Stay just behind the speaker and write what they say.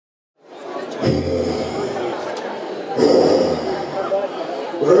Are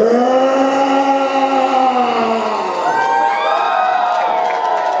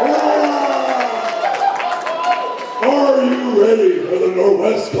you ready for the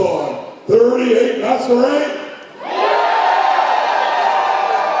NWC38 Masquerade?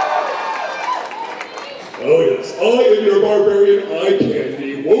 Oh yes, I am your barbarian eye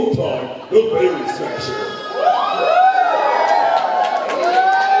candy, Wotan, the Fairy Smasher.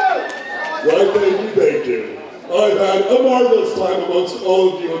 Right, thank you. I've had a marvelous time amongst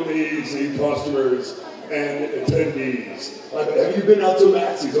all of you amazing customers and attendees. Have you been out to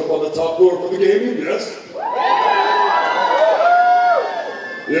Maxie's up on the top floor for the gaming? Yes?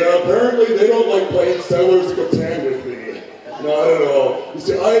 Yeah, apparently they don't like playing Settlers of Catan with me. Not at all. You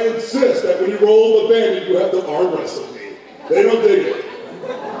see, I insist that when you roll the bandit, you have to arm wrestle me. They don't dig it.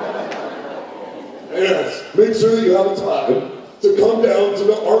 Yes, make sure that you have time to come down to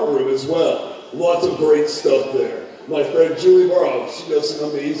the art room as well. Lots of great stuff there. My friend Julie Barrow, she does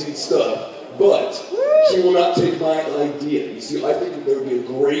some amazing stuff, but she will not take my idea. You see, I think there would be a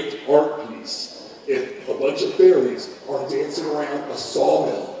great art piece if a bunch of fairies are dancing around a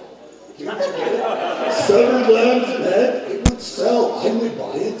sawmill. Didn't you get it? Severed limbs and head, it would sell. I would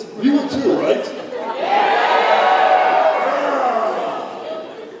buy it. You would too, right?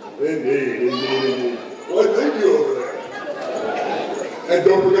 Indeed. Well, thank you over there. And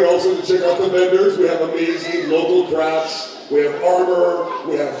don't forget also to check out the vendors. We have amazing local crafts. We have armor.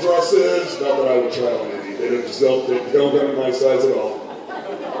 We have dresses. Not that I would try on any. They don't come in my size at all.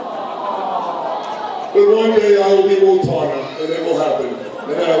 But one day I will be Wotana, and it will happen.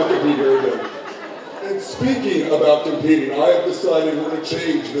 And then I will compete here again. And speaking about competing, I have decided we're going to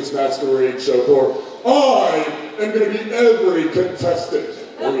change this masquerade show for I am going to be every contestant.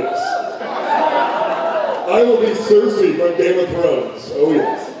 Oh yes. I will be Cersei from Game of Thrones. Oh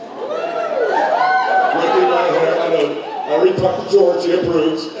yes. Looking my hair, I know. I already talked to George, he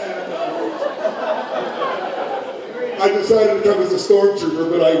approves. I decided to come as a stormtrooper,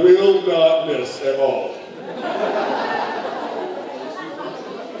 but I will not miss at all.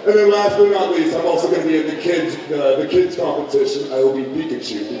 And then last but not least, I'm also going to be in the kids competition. I will be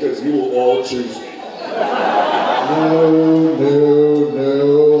Pikachu because you will all choose me.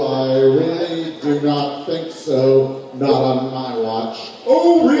 No, I really do not think so. Not on my watch.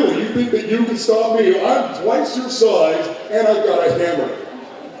 Oh, really? You think that you can stop me? I'm twice your size, and I've got a hammer.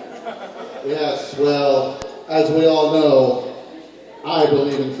 Yes, well, as we all know, I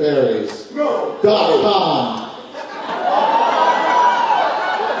believe in fairies. No. .com.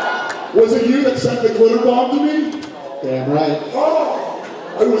 Was it you that sent the glitter bomb to me? Damn right. Oh,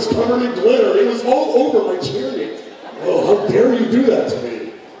 I was covered in glitter. It was all over my chariot. Oh, how dare you do that to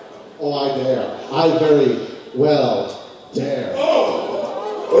me? Oh, I dare. I very well dare.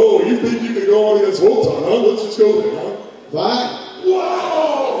 Oh, you think you can go on against Wotan, huh? Let's just go there, huh? Fine.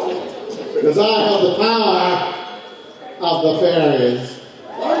 Whoa! Because I have the power of the fairies.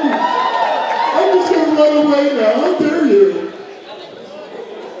 I'm just going to run away now. How dare you?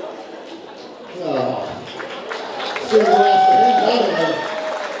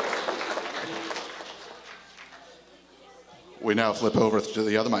 We now flip over to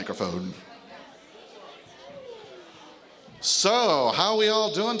the other microphone. So, how are we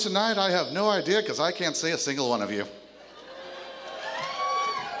all doing tonight? I have no idea because I can't see a single one of you.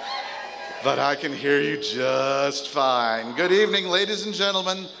 But I can hear you just fine. Good evening, ladies and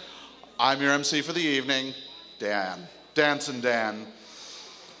gentlemen. I'm your MC for the evening, Dan. Dancin' Dan.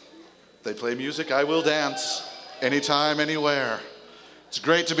 They play music, I will dance. Anytime, anywhere. It's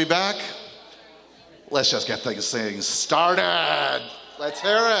great to be back. Let's just get things started. Let's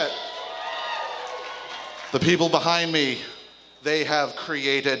hear it. The people behind me, they have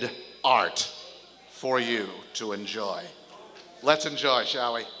created art for you to enjoy. Let's enjoy,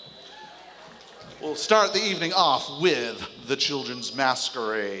 shall we? We'll start the evening off with the Children's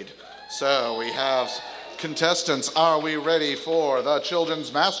Masquerade. So we have contestants. Are we ready for the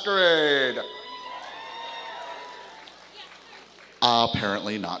Children's Masquerade?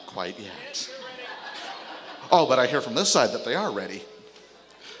 Apparently not quite yet. Oh, but I hear from this side that they are ready.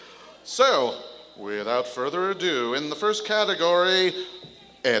 So, without further ado, in the first category,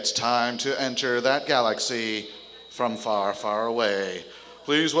 it's time to enter that galaxy from far, far away.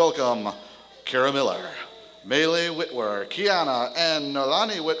 Please welcome Kara Miller, Melee Whitwer, Kiana, and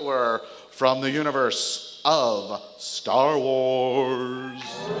Nolani Whitwer from the universe of Star Wars.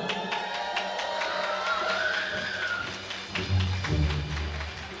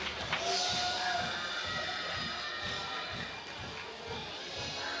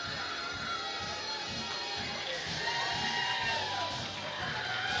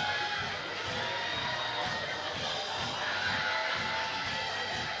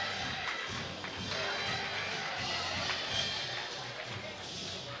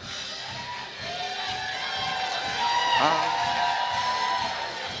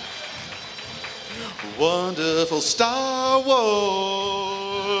 Wonderful Star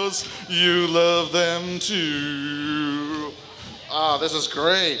Wars, you love them too. Ah, this is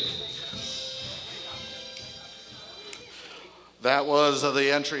great. That was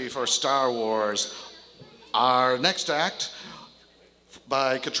the entry for Star Wars. Our next act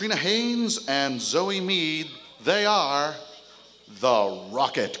by Katrina Haynes and Zoe Mead. They are the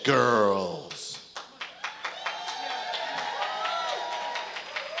Rocket Girls.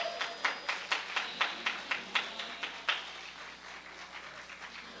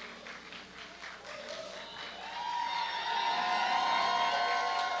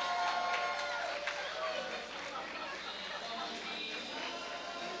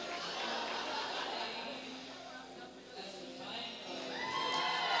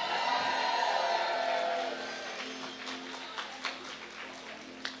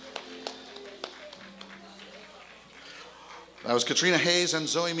 That was Katrina Hayes and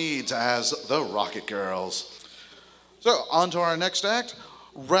Zoe Meads as the Rocket Girls. So, on to our next act,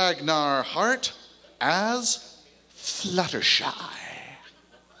 Ragnar Hart as Fluttershy.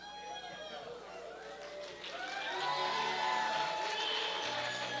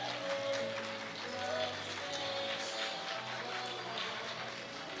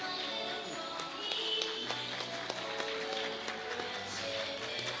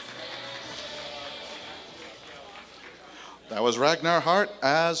 That was Ragnar Hart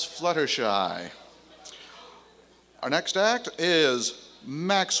as Fluttershy. Our next act is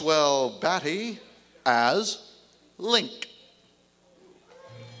Maxwell Batty as Link.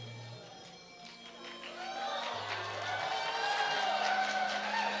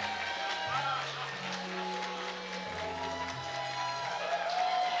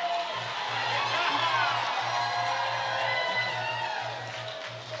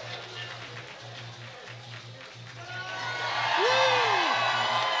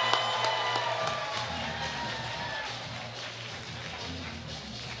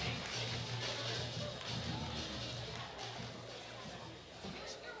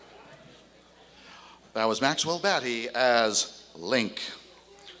 That was Maxwell Batty as Link.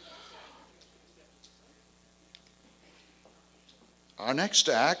 Our next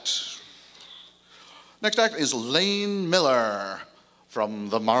act is Lane Miller from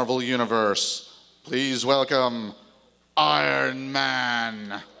the Marvel Universe. Please welcome Iron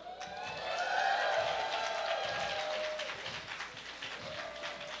Man.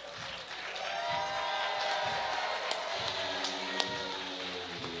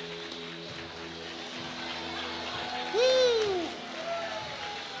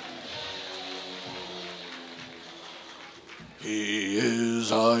 He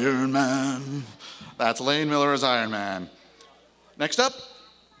is Iron Man. That's Lane Miller as Iron Man. Next up,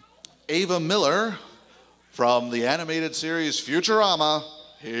 Ava Miller from the animated series Futurama.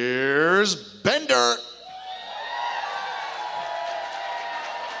 Here's Bender.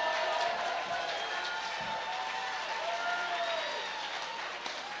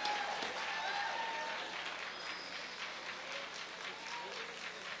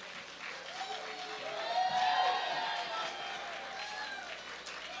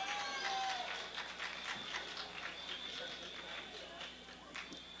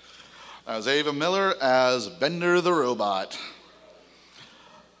 As Ava Miller as Bender the Robot.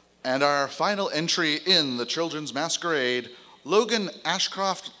 And our final entry in the Children's Masquerade, Logan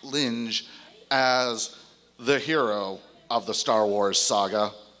Ashcroft Lynch as the hero of the Star Wars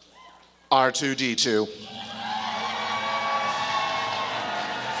saga, R2-D2.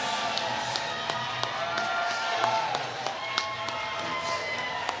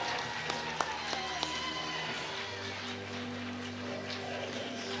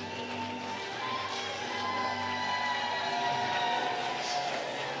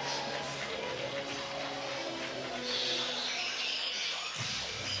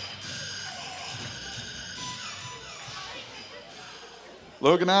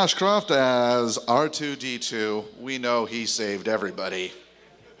 Logan Ashcroft as R2-D2. We know he saved everybody.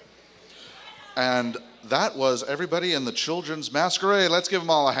 And that was everybody in the Children's Masquerade. Let's give them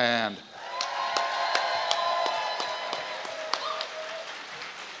all a hand.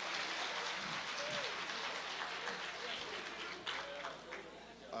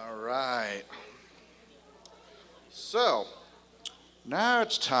 All right. So, now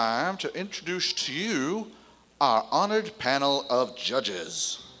it's time to introduce to you our honored panel of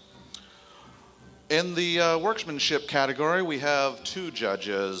judges. In the workmanship category, we have two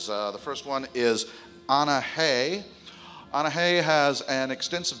judges. The first one is Anna Hay. Anna Hay has an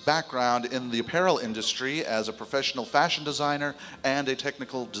extensive background in the apparel industry as a professional fashion designer and a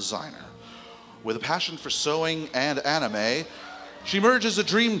technical designer. With a passion for sewing and anime, She merges a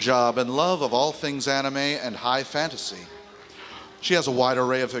dream job and love of all things anime and high fantasy. She has a wide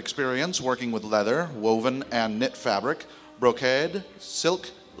array of experience working with leather, woven and knit fabric, brocade, silk,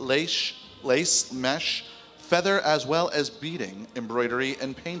 lace, mesh, feather, as well as beading, embroidery,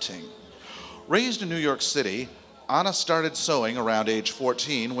 and painting. Raised in New York City, Anna started sewing around age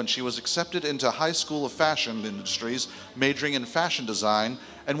 14 when she was accepted into High School of Fashion Industries, majoring in fashion design,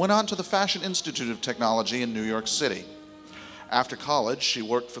 and went on to the Fashion Institute of Technology in New York City. After college, she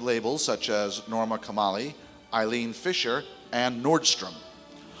worked for labels such as Norma Kamali, Eileen Fisher, and Nordstrom.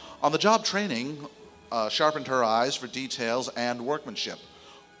 On-the-job training sharpened her eyes for details and workmanship.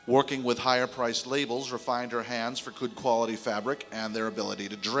 Working with higher-priced labels refined her hands for good quality fabric and their ability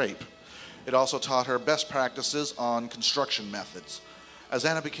to drape. It also taught her best practices on construction methods. As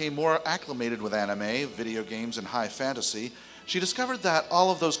Anna became more acclimated with anime, video games, and high fantasy, she discovered that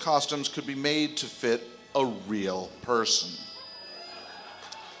all of those costumes could be made to fit a real person.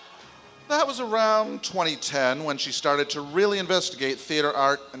 That was around 2010 when she started to really investigate theater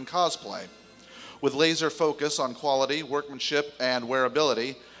art and cosplay. With laser focus on quality, workmanship, and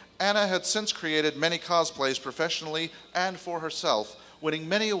wearability, Anna had since created many cosplays professionally and for herself, winning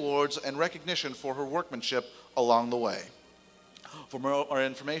many awards and recognition for her workmanship along the way. For more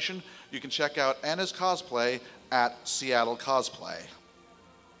information, you can check out Anna's cosplay at Seattle Cosplay.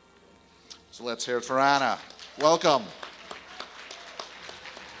 So let's hear it for Anna. Welcome.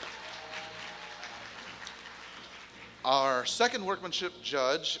 Our second workmanship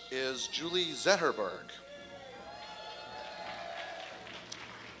judge is Julie Zetterberg.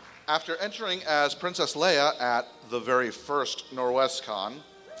 After entering as Princess Leia at the very first NorwestCon,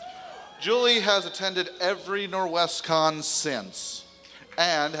 Julie has attended every NorwestCon since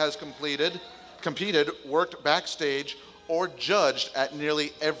and has competed, worked backstage, or judged at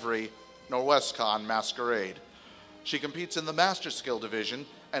nearly every NorwestCon Masquerade. She competes in the Master Skill division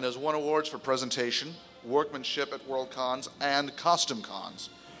and has won awards for presentation, workmanship at World Cons, and Costume Cons.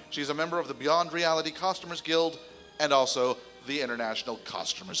 She's a member of the Beyond Reality Costumers Guild and also the International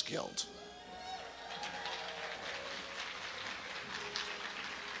Costumers Guild.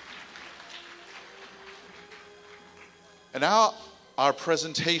 And now, our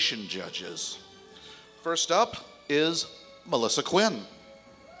presentation judges. First up is Melissa Quinn.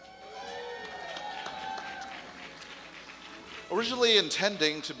 Originally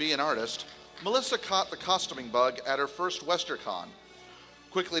intending to be an artist, Melissa caught the costuming bug at her first WesterCon.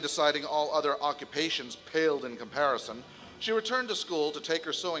 Quickly deciding all other occupations paled in comparison, she returned to school to take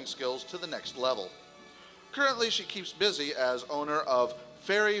her sewing skills to the next level. Currently, she keeps busy as owner of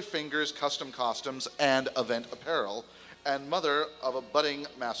Fairy Fingers Custom Costumes and Event Apparel, and mother of a budding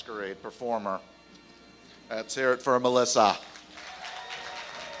masquerade performer. Let's hear it for Melissa.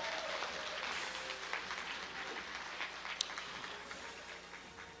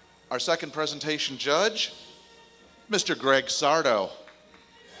 Our second presentation judge, Mr. Greg Sardo.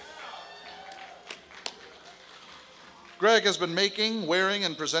 Greg has been making, wearing,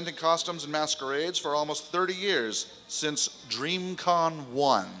 and presenting costumes and masquerades for almost 30 years, since DreamCon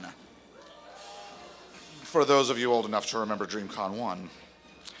 1. For those of you old enough to remember DreamCon 1.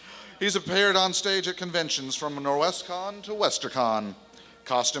 He's appeared on stage at conventions from NorwestCon to WesterCon,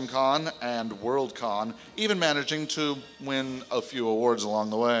 CostumeCon, and WorldCon, even managing to win a few awards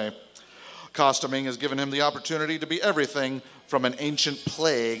along the way. Costuming has given him the opportunity to be everything from an ancient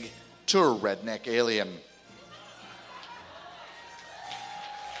plague to a redneck alien.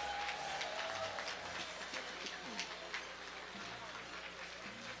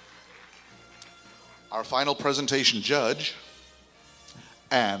 Our final presentation judge,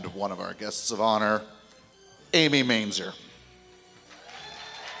 and one of our guests of honor, Amy Mainzer.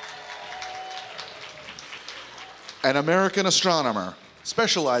 An American astronomer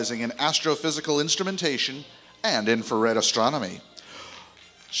specializing in astrophysical instrumentation and infrared astronomy.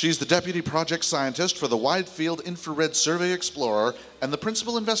 She's the deputy project scientist for the Wide Field Infrared Survey Explorer and the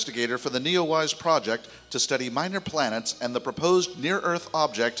principal investigator for the NEOWISE project to study minor planets and the proposed near-Earth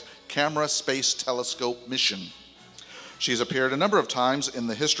object Camera Space Telescope mission. She's appeared a number of times in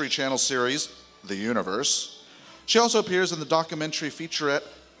the History Channel series, The Universe. She also appears in the documentary featurette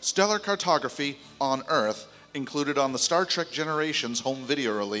Stellar Cartography on Earth, included on the Star Trek Generations home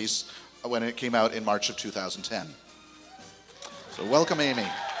video release when it came out in March of 2010. So welcome, Amy.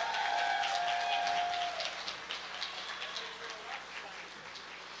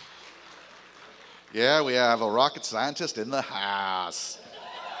 Yeah, we have a rocket scientist in the house.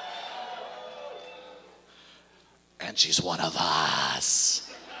 And she's one of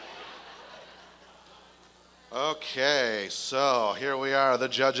us. Okay, so here we are. The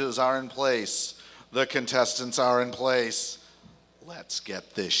judges are in place. The contestants are in place. let's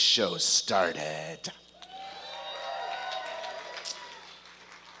get this show started.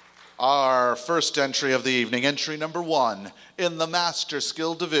 Our first entry of the evening, entry number 1 in the Master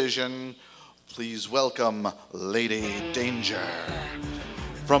Skill Division. Please welcome Lady Danger.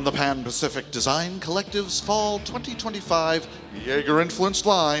 From the Pan-Pacific Design Collective's Fall 2025 Jaeger-influenced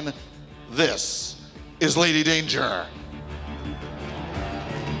line, this is Lady Danger.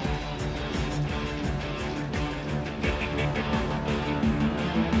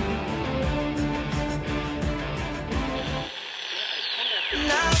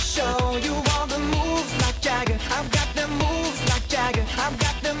 Now show you all the moves like Jagger. I've got the moves like Jagger. I've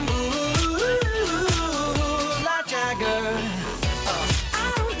got the moves like Jagger.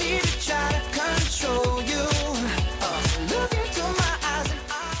 I don't need to try to control you. Look into my eyes and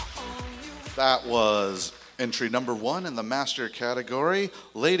I'll own you. That was entry number 1 in the Master category,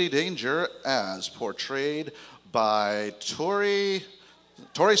 Lady Danger, as portrayed by Tori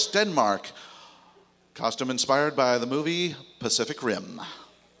Stenmark. Costume inspired by the movie Pacific Rim.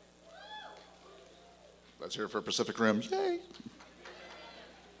 Let's hear it for Pacific Rim. Yay!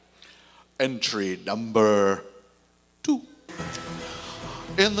 Entry number 2.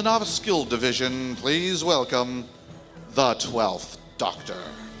 In the Novice Skill Division, please welcome the 12th Doctor.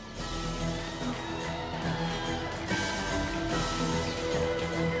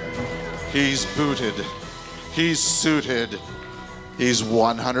 He's booted. He's suited. He's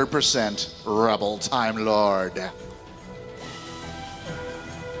 100% Rebel Time Lord.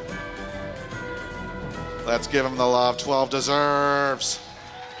 Let's give him the love 12 deserves.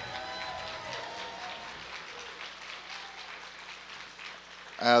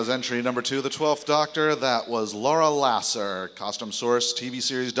 As entry number 2, the 12th Doctor, that was Laura Lasser, costume source, TV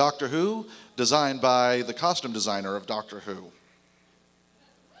series Doctor Who, designed by the costume designer of Doctor Who.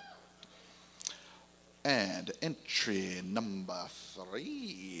 And entry number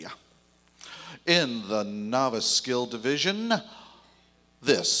 3. In the Novice Skill Division,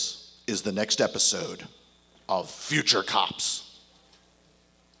 this is the next episode of Future Cops.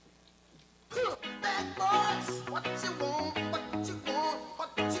 Bad boys, what you want, what you want,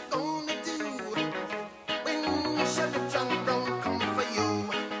 what you gonna do when Chevy John don't come for you?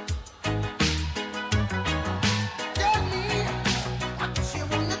 Tell me what you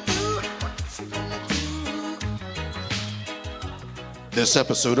wanna do, what you gonna do. This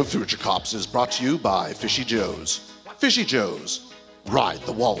episode of Future Cops is brought to you by Fishy Joe's. Fishy Joe's, ride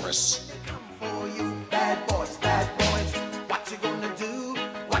the walrus. Come for you, bad boys, what you gonna do,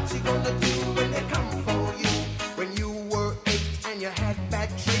 what you gonna do when they come for you? When you were 8 and you had bad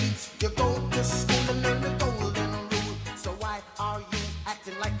traits, you go to school and learn the golden rule. So why are you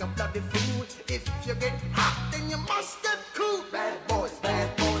acting like a bloody fool? If you get hot, then you must get cool. Bad boys,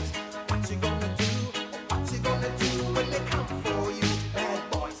 what you gonna do, what you gonna do when they come for you? Bad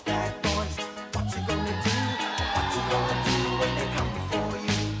boys, what you gonna do, what you gonna do when they come for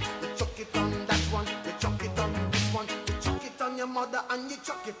you? You chuck it on that one, you chuck it on this one, you chuck it on your mother and you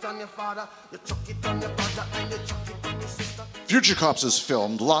chuck it on your father, you chuck it on your brother and you chuck it on your sister. Future Cops is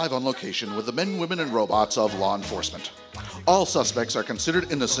filmed live on location with the men, women, and robots of law enforcement. All suspects are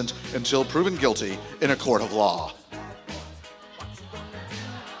considered innocent until proven guilty in a court of law.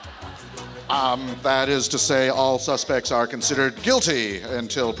 That is to say, all suspects are considered guilty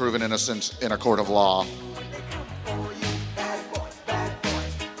until proven innocent in a court of law. What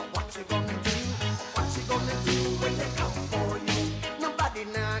you gonna do? What you gonna do when they come for you? Nobody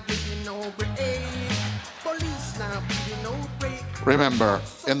now give you no break. Police now give you no break. Remember,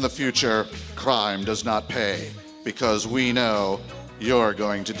 in the future, crime does not pay, because we know you're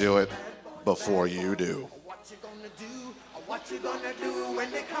going to do it before you do. What you gonna do? What you gonna do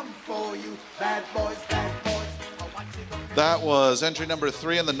when they come for you? Bad boys, what you gonna do? That was entry number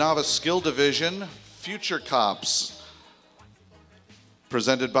 3 in the Novice Skill Division, Future Cops.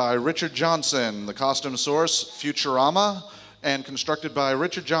 Presented by Richard Johnson, the costume source, Futurama, and constructed by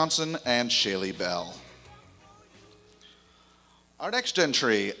Richard Johnson and Shaylee Bell. Our next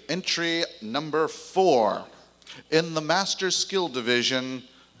entry, entry number 4. In the Master Skill Division,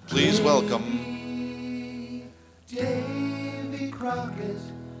 please welcome Davy Crockett,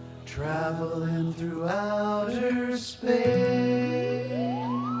 traveling through outer space.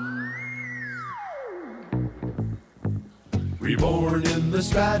 Reborn in the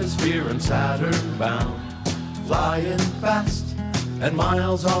stratosphere and Saturn bound, flying fast and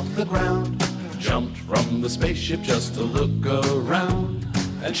miles off the ground. Jumped from the spaceship just to look around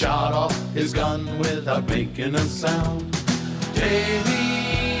and shot off his gun without making a sound. Davy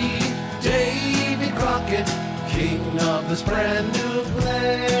Crockett, king of this brand new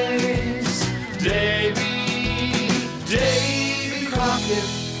place. Davy Crockett,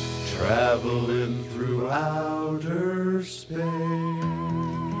 traveling through outer space.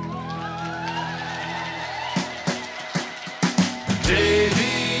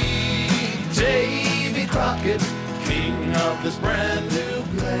 Davy Crockett, king of this brand new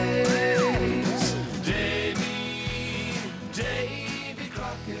place. Davy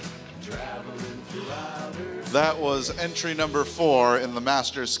Crockett, traveling through outer space. That was entry number 4 in the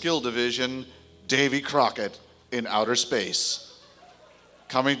Master Skill Division, Davy Crockett in Outer Space.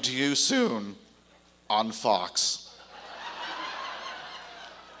 Coming to you soon on Fox.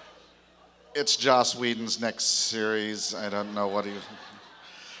 It's Joss Whedon's next series. I don't know what he...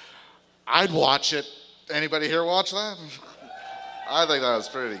 I'd watch it. Anybody here watch that? I think that was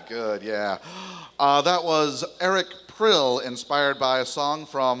pretty good, yeah. That was Eric Prill, inspired by a song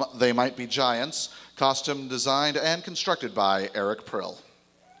from They Might Be Giants, costume designed and constructed by Eric Prill.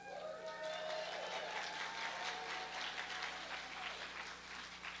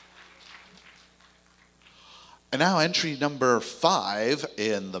 And now entry number 5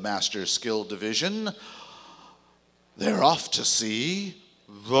 in the Master Skill Division. They're off to see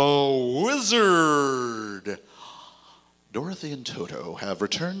The Wizard. Dorothy and Toto have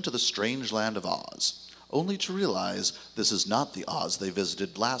returned to the strange land of Oz, only to realize this is not the Oz they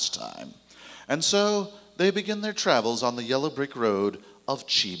visited last time. And so they begin their travels on the yellow brick road of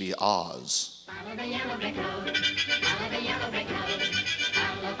Chibi Oz. Follow the yellow brick road. Follow the yellow brick road.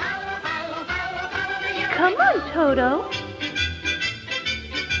 Follow, follow, follow, follow, follow the yellow. Come on, Toto.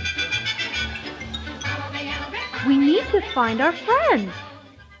 Follow the yellow brick road. We need to find our friends.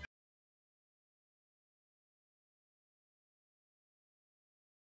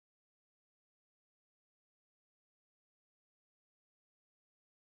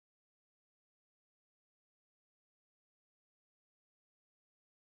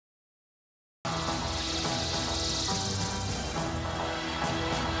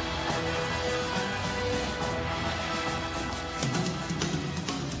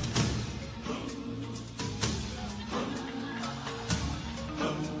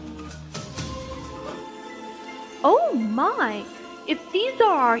 Oh my! If these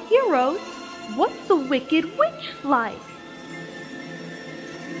are our heroes, what's the Wicked Witch like?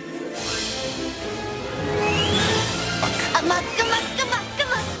 Come on, come on, come on,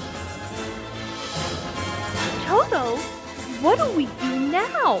 come on. Toto, what do we do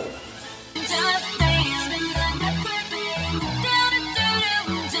now? Just dance,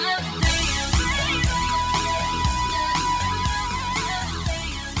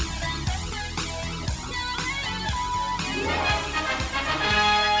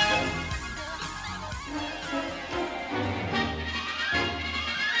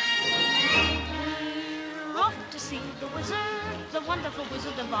 the wonderful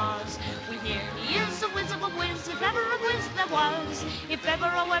Wizard of Oz. We hear he is a wizard of whiz, if ever a whiz there was. If ever,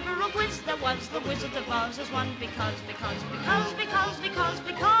 oh ever a whiz there was, the Wizard of Oz is one because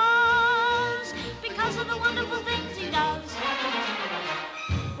of the wonderful things he does.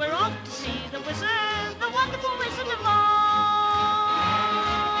 We're off to see the wizard, the wonderful Wizard of Oz.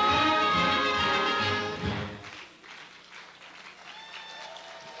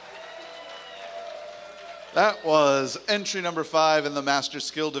 That was entry number 5 in the Master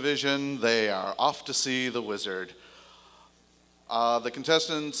Skill Division. They are off to see the wizard. The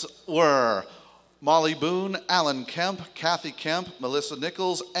contestants were Molly Boone, Alan Kemp, Kathy Kemp, Melissa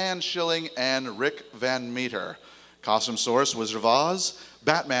Nichols, Ann Schilling, and Rick Van Meter. Costume source, Wizard of Oz,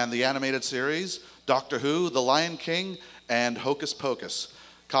 Batman the Animated Series, Doctor Who, The Lion King, and Hocus Pocus.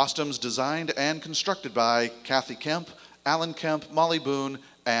 Costumes designed and constructed by Kathy Kemp, Alan Kemp, Molly Boone,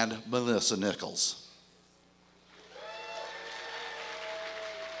 and Melissa Nichols.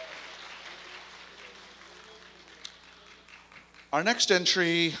 Our next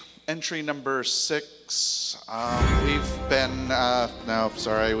entry, entry number 6,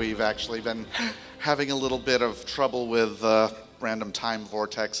 we've actually been having a little bit of trouble with random time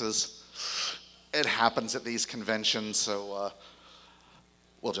vortexes. It happens at these conventions, so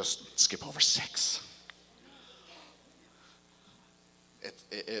we'll just skip over 6.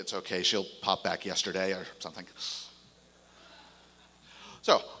 It's okay, she'll pop back yesterday or something.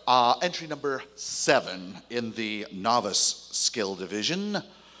 So, entry number 7 in the Novice Skill Division.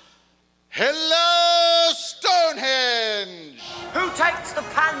 Hello, Stonehenge! Who takes the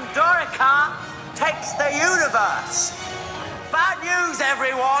Pandorica takes the universe. Bad news,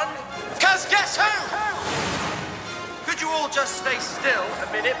 everyone, because guess who? Could you all just stay still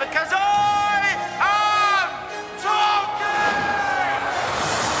a minute, because I am talking!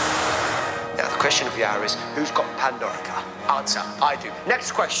 Now, the question of the hour is, who's got Pandorica? Answer, I do.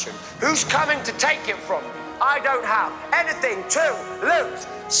 Next question, who's coming to take it from me? I don't have anything to lose.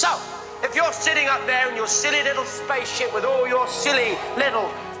 So, if you're sitting up there in your silly little spaceship with all your silly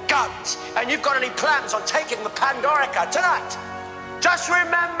little guns, and you've got any plans on taking the Pandorica tonight, just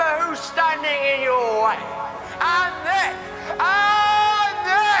remember who's standing in your way. And then,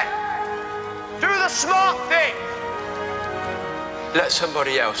 do the smart thing. Let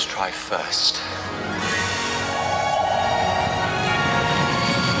somebody else try first.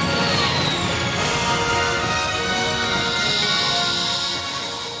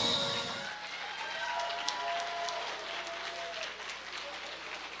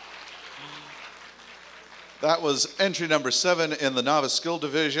 That was entry number 7 in the Novice Skill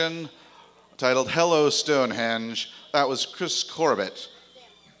Division, titled Hello Stonehenge. That was Chris Corbett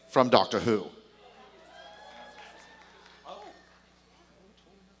from Doctor Who.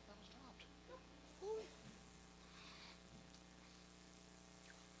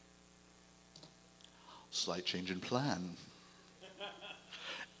 Slight change in plan.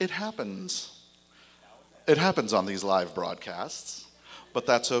 It happens. It happens on these live broadcasts, but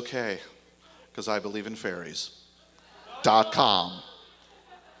that's okay, because I believe in fairies.com.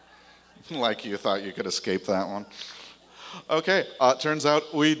 Like you thought you could escape that one. Okay, turns out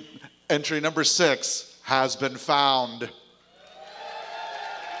entry number 6 has been found.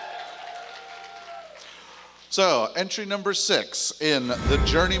 So, entry number 6 in the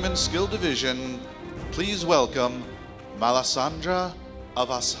Journeyman Skill Division, please welcome Melisandre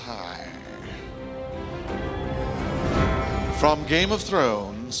Avasai. From Game of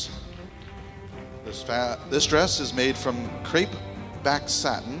Thrones, this dress is made from crepe back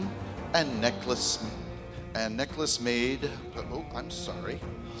satin and necklace made,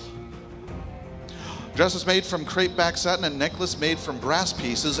 Dress is made from crepe back satin and necklace made from brass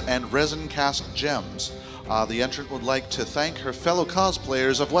pieces and resin cast gems. The entrant would like to thank her fellow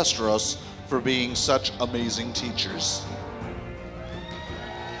cosplayers of Westeros for being such amazing teachers.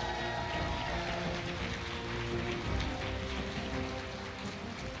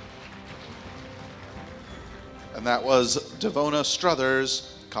 And that was Devona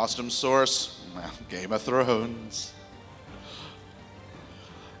Struthers, costume source, Game of Thrones.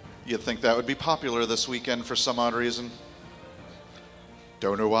 You'd think that would be popular this weekend for some odd reason.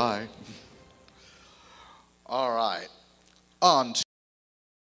 Don't know why. All right, on to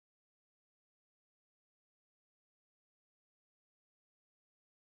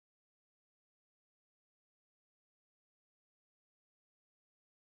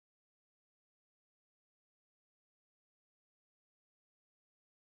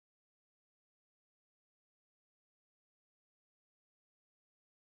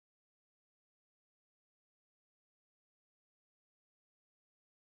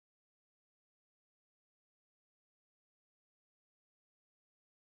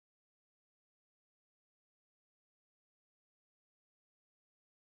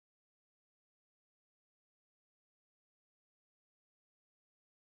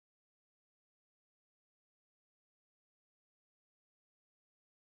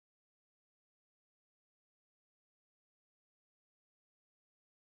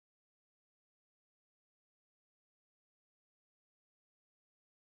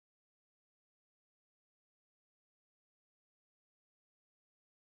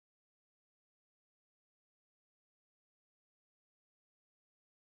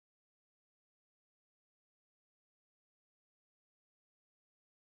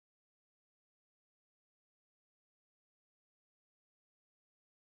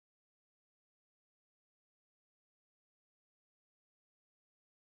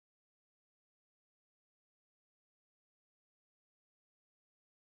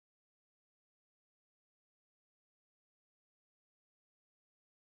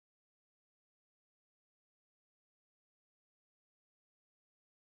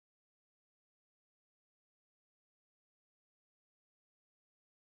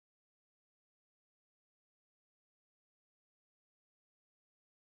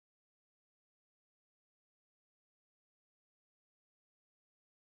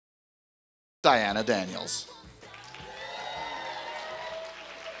Diana Daniels.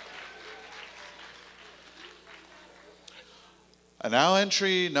 And now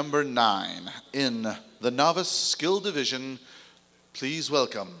entry number 9 in the Novice Skill Division. Please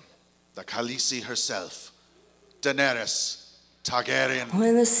welcome the Khaleesi herself, Daenerys Targaryen.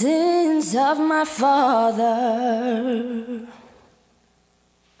 When the sins of my father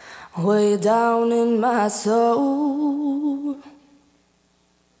way down in my soul,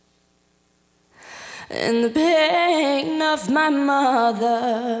 and the pain of my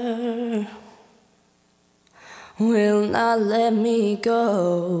mother will not let me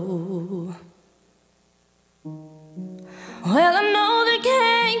go. Well, I know there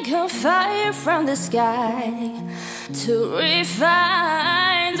can't come fire from the sky to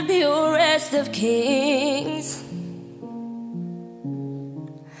refine the purest of kings.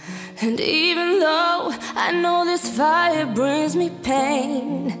 And even though I know this fire brings me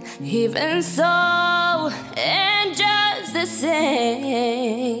pain, even so, and just the same,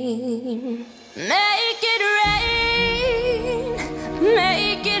 make it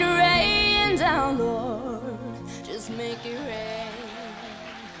rain down, Lord, just make it rain.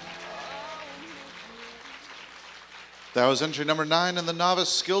 That was entry number 9 in the novice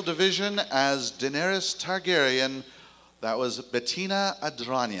skill division as Daenerys Targaryen. That was Bettina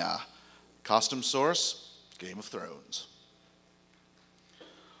Adrania. Costume source, Game of Thrones.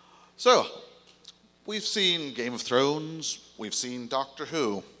 So, we've seen Game of Thrones, we've seen Doctor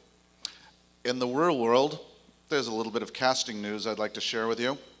Who. In the real world, there's a little bit of casting news I'd like to share with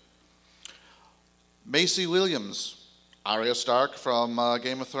you. Maisie Williams, Arya Stark from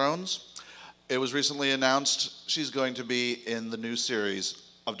Game of Thrones. It was recently announced she's going to be in the new series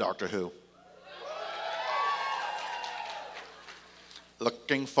of Doctor Who.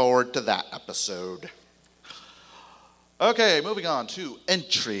 Looking forward to that episode. Okay, moving on to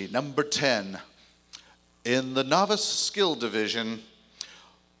entry number 10. In the novice skill division,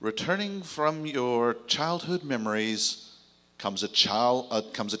 returning from your childhood memories comes a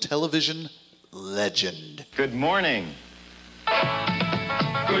television legend. Good morning.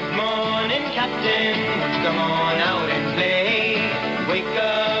 Good morning, Captain. Come on out and play. Wake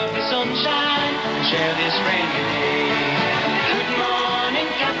up the sunshine and share this rainy day. Good morning,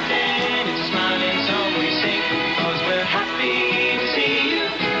 Captain. It's a smiling song we sing, 'cause we're happy to see you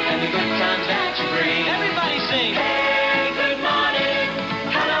and the good times that you bring. Everybody sing. Hey, good morning.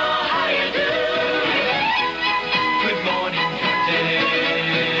 Hello, how you do? Good morning, Captain.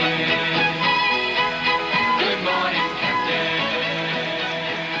 Good morning, Captain.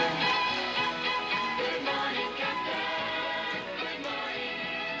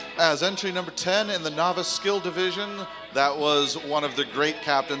 As entry number 10 in the novice skill division, that was one of the great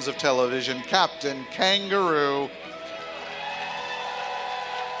captains of television, Captain Kangaroo.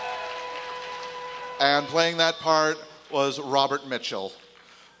 And playing that part was Robert Mitchell.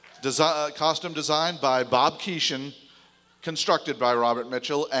 Costume designed by Bob Keeshan, constructed by Robert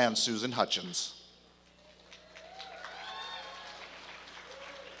Mitchell and Susan Hutchins.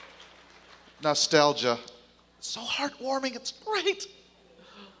 Nostalgia. So heartwarming, it's great.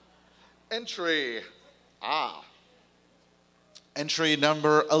 Entry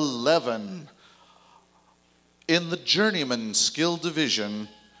number 11. In the journeyman skill division,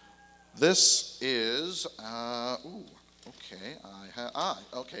 this is,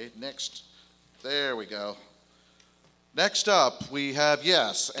 next. There we go. Next up, we have,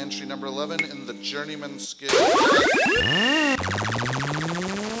 entry number 11 in the journeyman skill.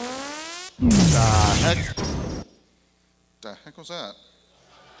 The heck was that?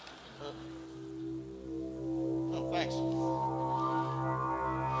 Oh, thanks.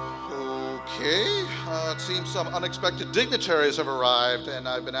 Okay, it seems some unexpected dignitaries have arrived, and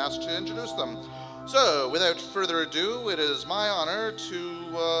I've been asked to introduce them. So, without further ado, it is my honor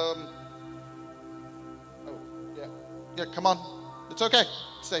to, come on. It's okay.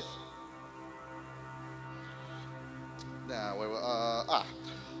 It's safe. Now,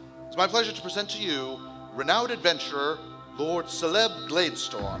 it's my pleasure to present to you renowned adventurer, Lord Celeb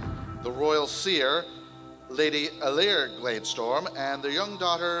Gladestorm, the royal seer, Lady Alir Gladestorm, and their young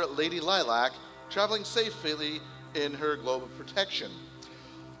daughter, Lady Lilac, traveling safely in her globe of protection.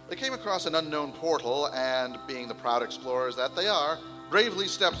 They came across an unknown portal and, being the proud explorers that they are, bravely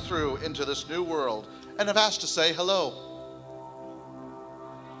stepped through into this new world and have asked to say hello.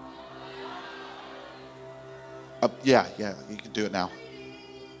 You can do it now.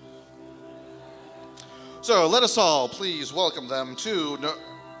 So let us all please welcome them to...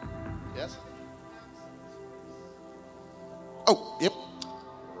 Yes? Oh, yep.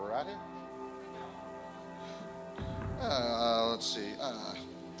 Right here. Let's see.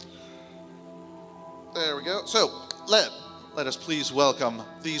 There we go. So, let us please welcome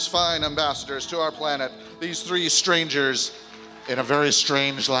these fine ambassadors to our planet, these three strangers in a very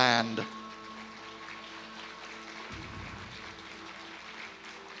strange land.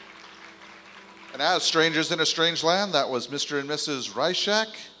 And as strangers in a strange land, that was Mr. and Mrs. Ryshak.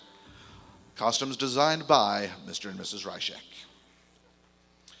 Costumes designed by Mr. and Mrs. Ryshak.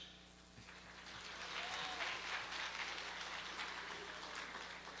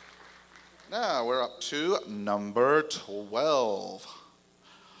 Now we're up to number 12.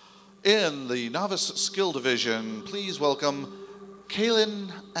 In the novice skill division, please welcome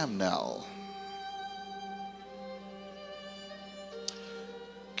Kaylin Amnell.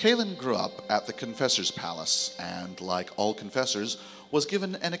 Kaylin grew up at the Confessor's Palace and, like all confessors, was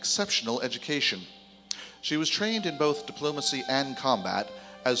given an exceptional education. She was trained in both diplomacy and combat,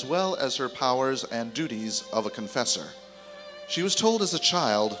 as well as her powers and duties of a confessor. She was told as a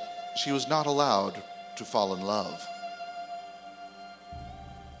child she was not allowed to fall in love.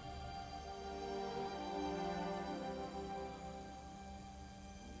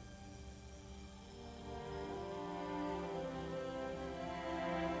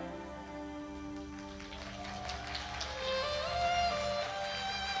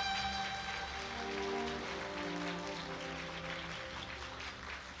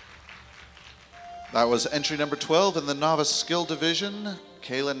 That was entry number 12 in the Novice Skill Division,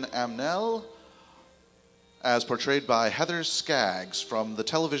 Kaylin Amnell, as portrayed by Heather Skaggs from the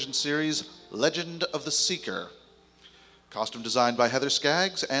television series Legend of the Seeker. Costume designed by Heather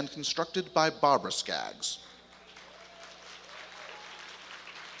Skaggs and constructed by Barbara Skaggs.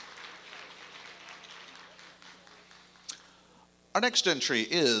 Our next entry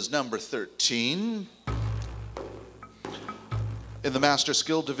is number 13. In the Master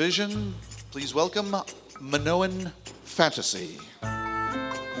Skill Division, please welcome Minoan Fantasy.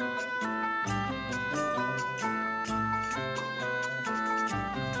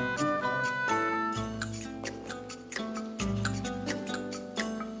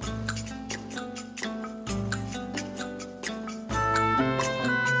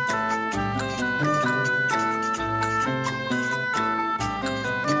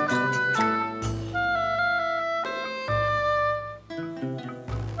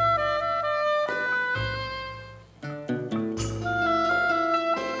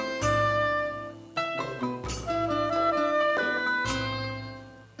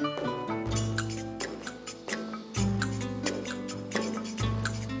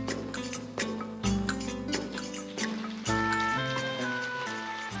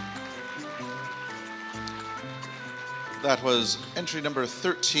 That was entry number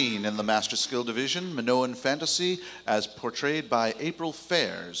 13 in the Master Skill Division, Minoan Fantasy, as portrayed by April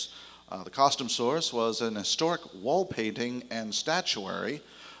Fairs. The costume source was an historic wall painting and statuary,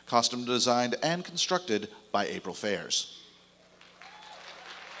 costume designed and constructed by April Fairs.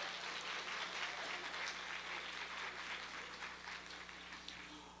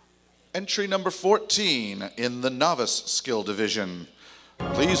 Entry number 14 in the Novice Skill Division.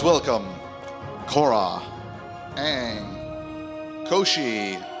 Please welcome Korra, Aang,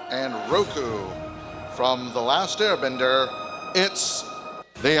 Koshi, and Roku. From The Last Airbender, it's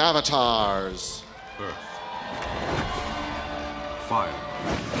the Avatars. Earth. Fire.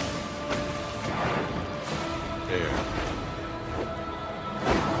 Air.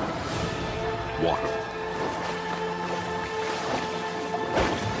 Water.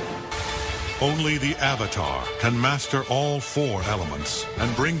 Only the Avatar can master all four elements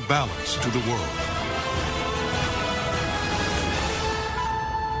and bring balance to the world.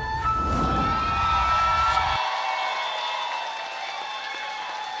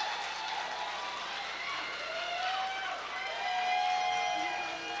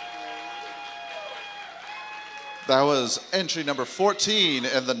 That was entry number 14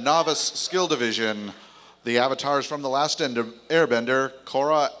 in the Novice Skill Division. The Avatars from The Last Airbender,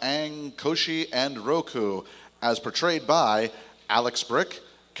 Korra, Aang, Koshi, and Roku, as portrayed by Alex Brick,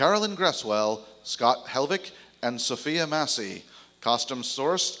 Carolyn Gresswell, Scott Helvig, and Sophia Massey. Costume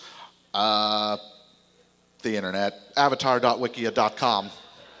sourced, the internet, avatar.wikia.com.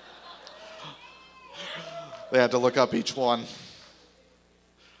 They had to look up each one.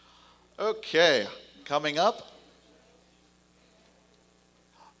 Okay, coming up,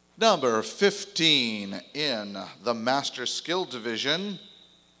 number 15 in the Master Skill Division,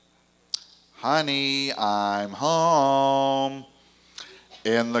 Honey, I'm Home.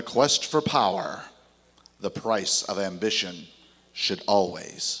 In the quest for power, the price of ambition should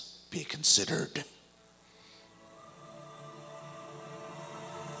always be considered.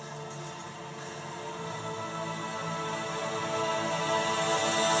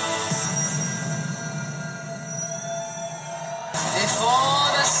 Before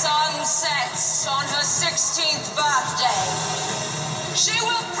the sun sets on her 16th birthday, she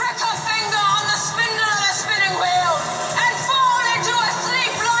will prick her finger on the spindle of a spinning wheel and fall into a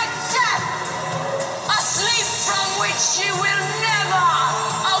sleep like death, a sleep from which she will never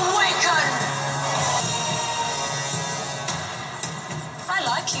awaken. I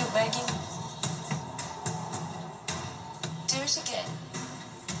like you begging. Do it again.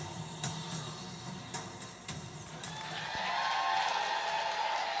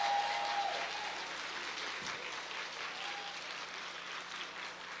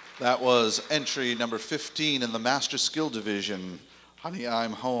 That was entry number 15 in the Master Skill Division, Honey,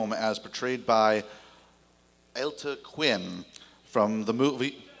 I'm Home, as portrayed by Elta Quinn from the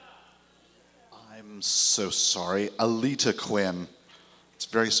movie. I'm so sorry, Alita Quinn. It's a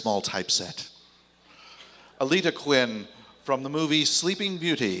very small typeset. Alita Quinn from the movie Sleeping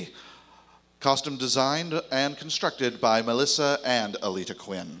Beauty. Costume designed and constructed by Melissa and Alita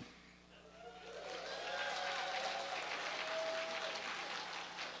Quinn.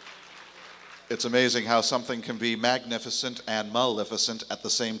 It's amazing how something can be magnificent and maleficent at the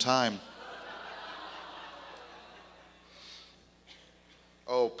same time.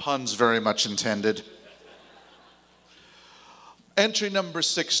 Oh, puns very much intended. Entry number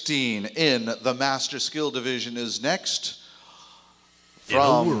 16 in the Master Skill Division is next. In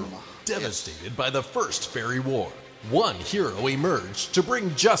a world devastated by the first fairy war, one hero emerged to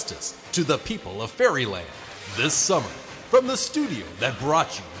bring justice to the people of Fairyland. This summer, from the studio that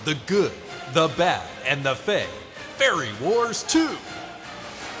brought you the good, the bad, and the Fae, Fairy Wars 2.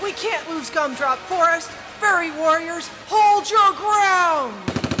 We can't lose Gumdrop Forest. Fairy warriors, hold your ground!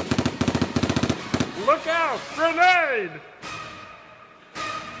 Look out! Grenade!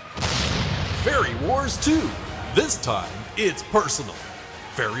 Fairy Wars 2. This time, it's personal.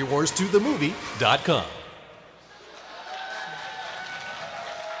 FairyWars2theMovie.com.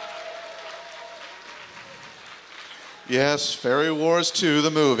 Yes, Fairy Wars 2,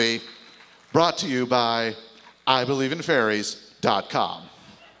 the movie, brought to you by IBelieveInFairies.com.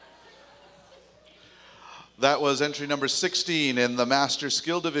 That was entry number 16 in the Master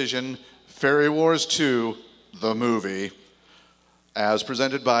Skill Division, Fairy Wars 2, the movie, as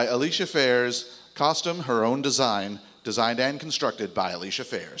presented by Alicia Fairs, costume her own design, designed and constructed by Alicia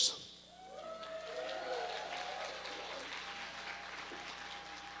Fairs.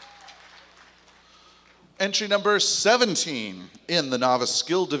 Entry number 17 in the Novice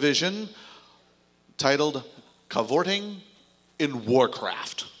Skill Division, titled Cavorting in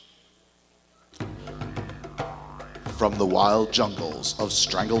Warcraft. From the wild jungles of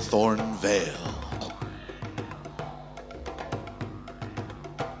Stranglethorn Vale,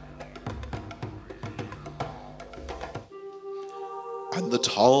 and the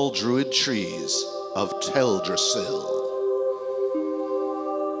tall druid trees of Teldrassil,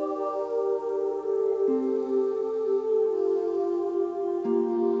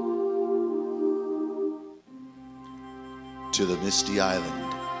 to the misty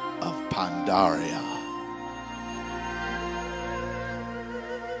island of Pandaria.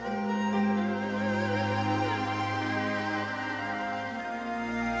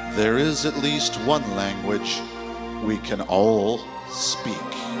 There is at least one language we can all speak.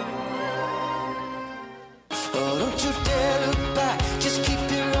 Oh, don't you dare look back, just keep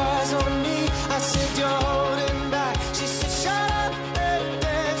your eyes on me. I said you're holding back. She said, shut up and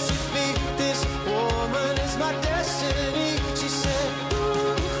dance with me. This woman is my destiny. She said,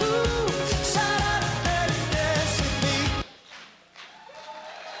 ooh, shut up and dance with me.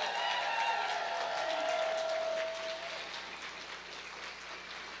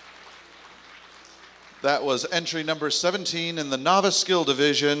 That was entry number 17 in the Novice Skill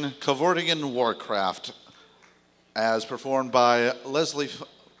Division, Cavorting in Warcraft, as performed by Leslie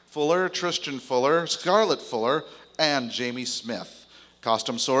Fuller, Tristan Fuller, Scarlett Fuller, and Jamie Smith.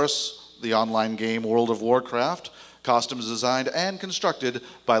 Costume source, the online game World of Warcraft. Costumes designed and constructed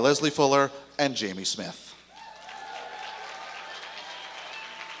by Leslie Fuller and Jamie Smith.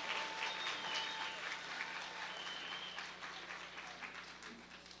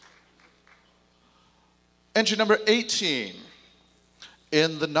 Entry number 18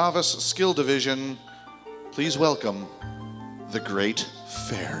 in the Novice Skill Division, please welcome the Great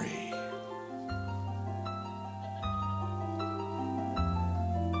Fairy.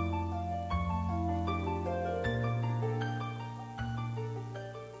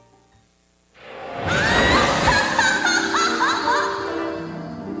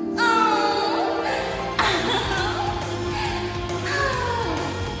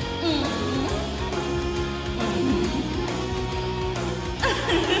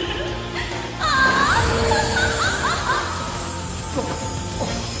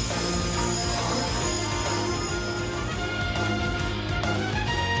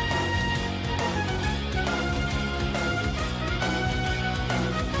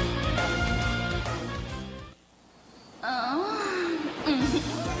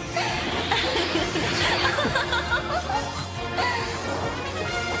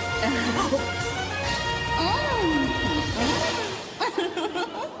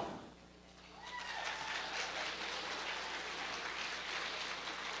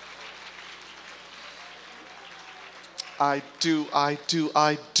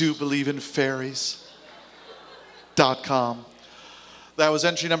 I do believe in fairies.com. That was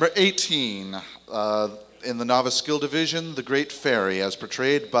entry number 18 in the Novice Skill Division, The Great Fairy, as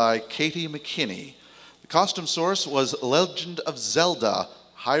portrayed by Katie McKinney. The costume source was Legend of Zelda,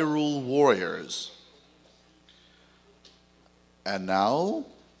 Hyrule Warriors. And now,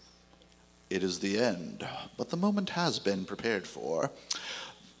 it is the end, but the moment has been prepared for.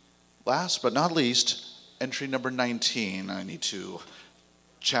 Last but not least, entry number 19. I need to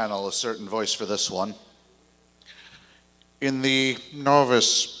channel a certain voice for this one. In the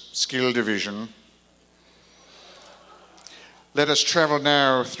Novice Skill Division, let us travel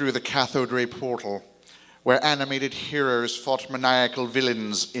now through the cathode ray portal, where animated heroes fought maniacal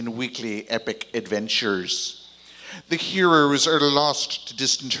villains in weekly epic adventures. The heroes are lost to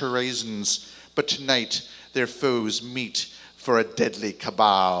distant horizons, but tonight their foes meet for a deadly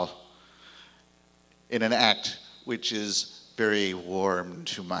cabal in an act which is very warm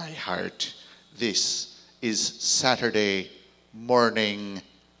to my heart. This is Saturday Morning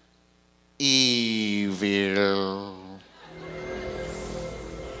Evil.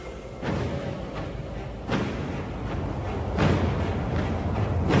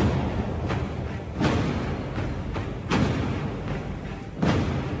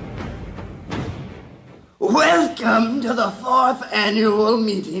 Welcome to the 4th annual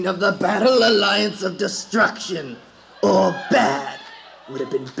meeting of the Battle Alliance of Destruction. Or BAD. Would have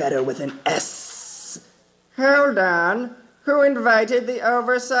been better with an S. Hold on. Who invited the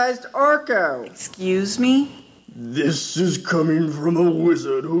oversized Orko? Excuse me? This is coming from a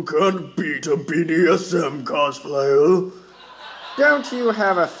wizard who can't beat a BDSM cosplayer. Don't you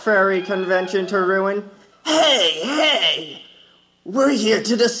have a furry convention to ruin? Hey! We're here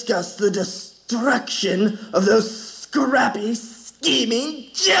to discuss the destruction of those scrappy, scheming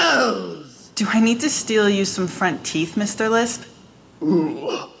Joes! Do I need to steal you some front teeth, Mr. Lisp?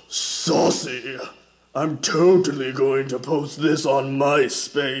 Ooh, saucy. I'm totally going to post this on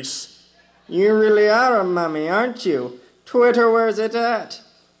MySpace. You really are a mummy, aren't you? Twitter, where's it at?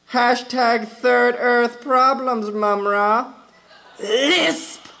 Hashtag Third Earth Problems, Mumra.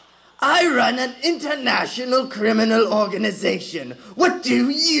 Lisp! I run an international criminal organization. What do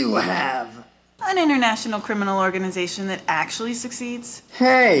you have? An international criminal organization that actually succeeds?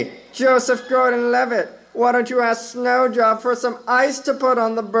 Hey, Joseph Gordon-Levitt, why don't you ask Snowjob for some ice to put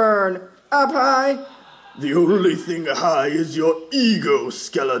on the burn? Up high? The only thing high is your ego,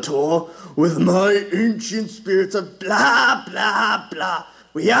 Skeletor, with my ancient spirits of blah, blah, blah.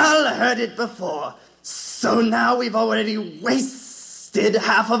 We all heard it before, so now we've already wasted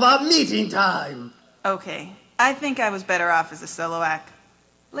half of our meeting time. Okay, I think I was better off as a solo act.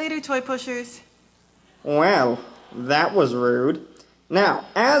 Later, toy pushers. Well, that was rude. Now,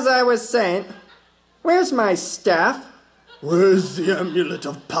 as I was saying, where's my staff? Where's the amulet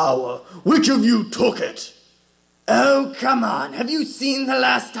of power? Which of you took it? Oh, come on. Have you seen the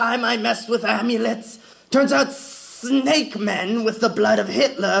last time I messed with amulets? Turns out snake men with the blood of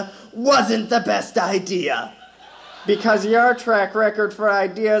Hitler wasn't the best idea. Because your track record for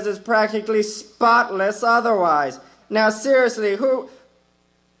ideas is practically spotless otherwise. Now, seriously, who...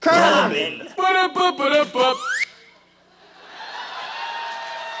 Carmen!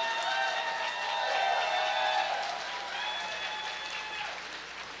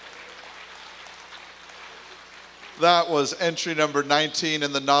 That was entry number 19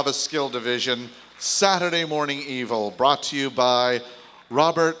 in the Novice Skill Division, Saturday Morning Evil, brought to you by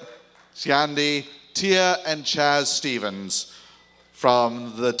Robert, Gandhi, Tia, and Chaz Stevens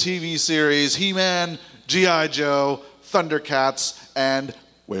from the TV series He-Man, G.I. Joe, Thundercats, and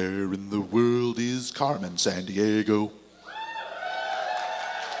Where in the World is Carmen Sandiego?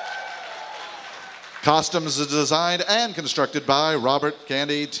 Costumes are designed and constructed by Robert,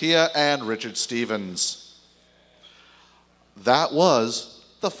 Gandhi, Tia, and Richard Stevens. That was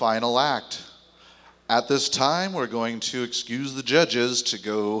the final act. At this time, we're going to excuse the judges to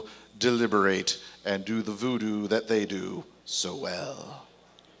go deliberate and do the voodoo that they do so well.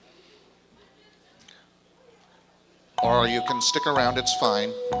 Or you can stick around, it's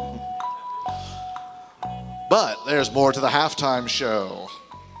fine. But there's more to the halftime show.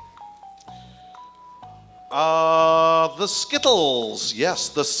 The Skittles. Yes,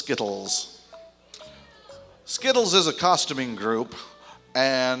 the Skittles. Skittles is a costuming group,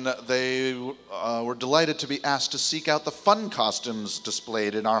 and they were delighted to be asked to seek out the fun costumes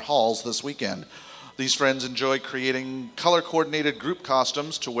displayed in our halls this weekend. These friends enjoy creating color-coordinated group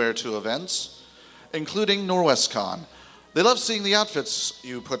costumes to wear to events, including NorwestCon. They love seeing the outfits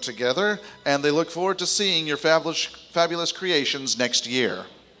you put together, and they look forward to seeing your fabulous creations next year.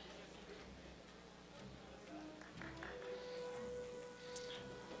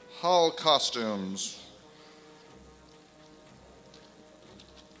 Hall costumes.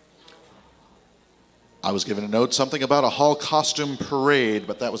 I was given a note, something about a hall costume parade,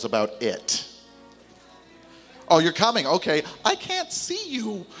 but that was about it. Oh, you're coming. Okay. I can't see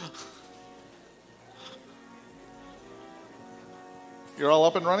you. You're all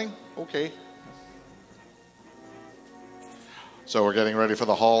up and running? Okay. So we're getting ready for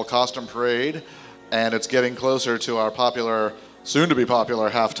the hall costume parade, and it's getting closer to our popular, soon-to-be popular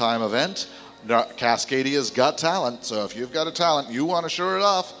halftime event. Cascadia's Got Talent, so if you've got a talent, you want to show it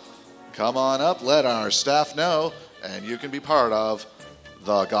off, come on up, let our staff know, and you can be part of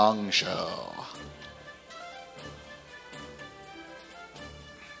The Gong Show.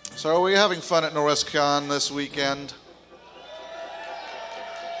 So are we having fun at NorwestCon this weekend?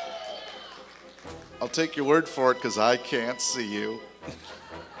 I'll take your word for it because I can't see you.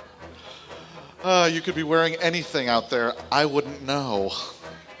 You could be wearing anything out there. I wouldn't know.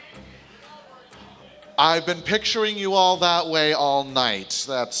 I've been picturing you all that way all night.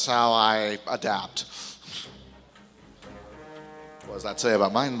 That's how I adapt. What does that say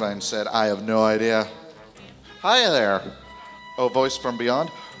about mine? Mine said, I have no idea. Hi there. Oh, voice from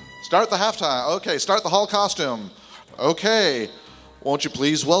beyond. Start the halftime. Okay, start the hall costume. Okay. Won't you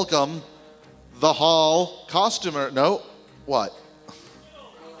please welcome the hall costumer. No, what?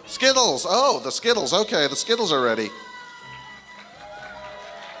 Skittles. Oh, the Skittles. Okay, the Skittles are ready.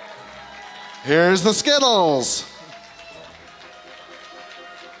 Here's the Skittles.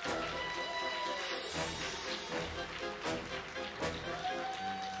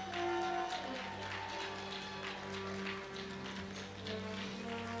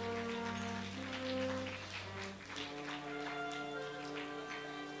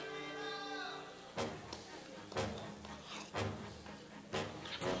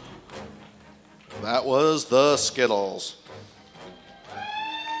 That was the Skittles.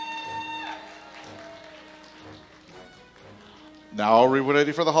 Now are we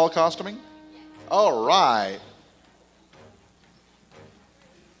ready for the hall costuming? All right.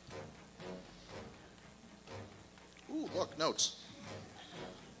 Ooh, look, notes.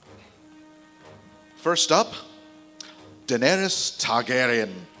 First up, Daenerys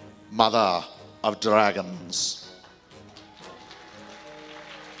Targaryen, mother of dragons.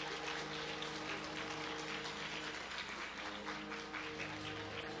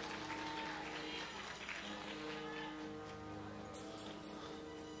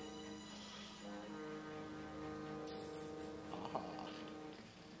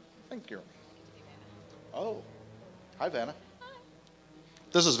 Thank you. Oh, hi, Vanna. Hi.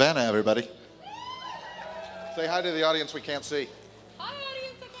 This is Vanna, everybody. Say hi to the audience we can't see. Hi,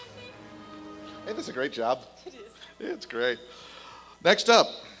 audience I can't see. Hey, that's a great job. It is. It's great. Next up,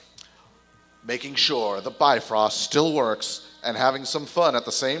 making sure the Bifrost still works and having some fun at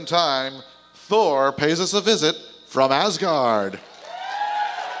the same time, Thor pays us a visit from Asgard.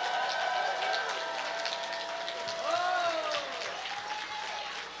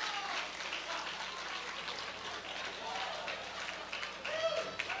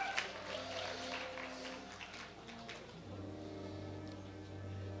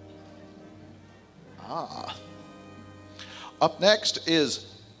 Up next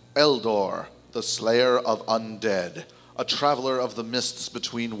is Eldor, the Slayer of Undead, a traveler of the mists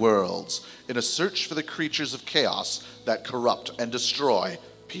between worlds, in a search for the creatures of chaos that corrupt and destroy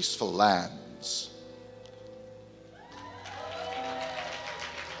peaceful lands.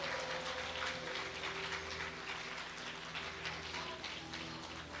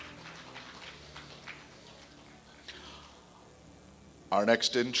 Our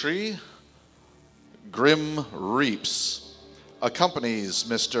next entry, Grim Reaps, accompanies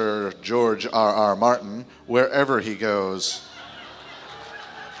Mr. George R.R. Martin wherever he goes.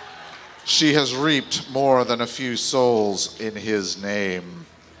 She has reaped more than a few souls in his name.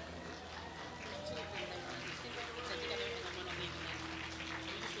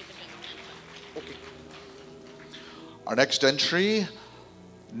 Our next entry,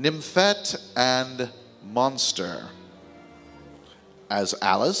 Nymphet and Monster, as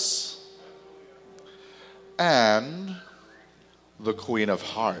Alice and the Queen of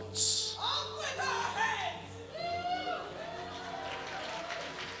Hearts.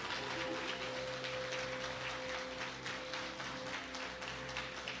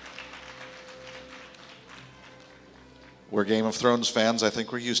 We're Game of Thrones fans. I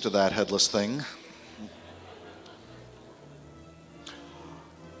think we're used to that headless thing.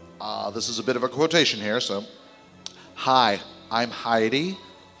 This is a bit of a quotation here, so. Hi, I'm Heidi,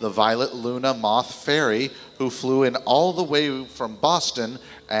 the Violet Luna Moth Fairy who flew in all the way from Boston,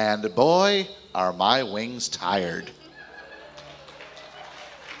 and boy, are my wings tired.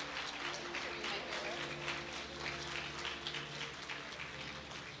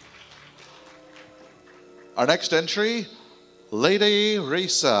 Our next entry, Lady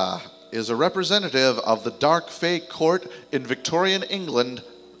Risa, is a representative of the Dark Fae court in Victorian England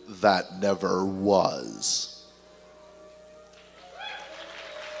that never was.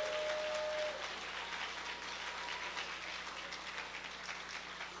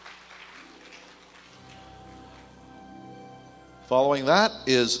 Following that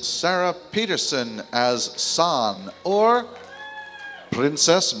is Sarah Peterson as San, or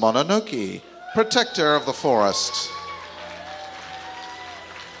Princess Mononoke, protector of the forest.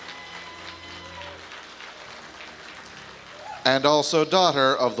 And also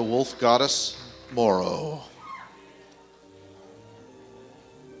daughter of the wolf goddess Moro.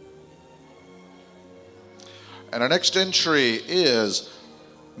 And our next entry is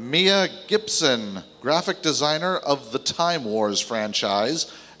Mia Gibson, graphic designer of the Time Wars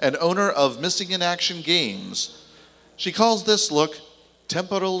franchise and owner of Missing in Action Games. She calls this look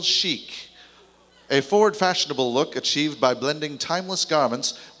temporal chic, a forward fashionable look achieved by blending timeless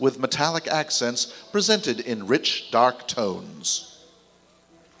garments with metallic accents presented in rich, dark tones.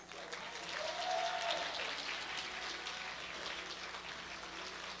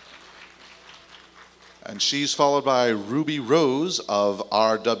 And she's followed by Ruby Rose of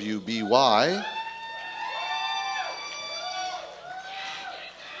RWBY.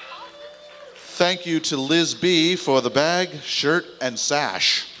 Thank you to Liz B for the bag, shirt, and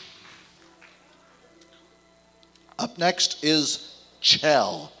sash. Up next is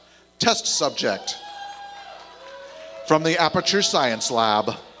Chell, test subject from the Aperture Science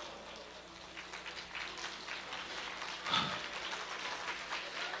Lab.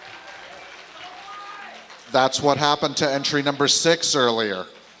 That's what happened to entry number 6 earlier.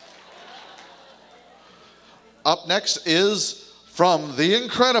 Up next is from The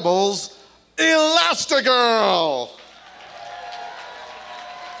Incredibles, Elastigirl.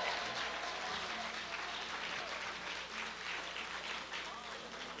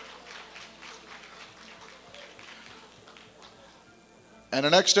 And our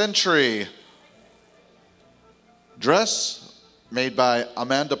next entry, dress made by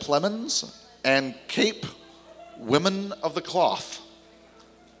Amanda Plemons and cape, Women of the Cloth.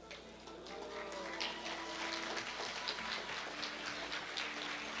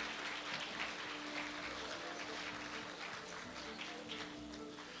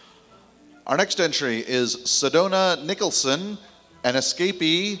 Our next entry is Sedona Nicholson, an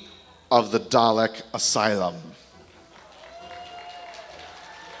escapee of the Dalek Asylum.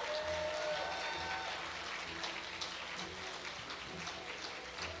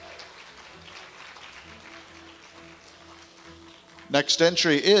 Next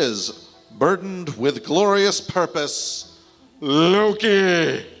entry is burdened with glorious purpose,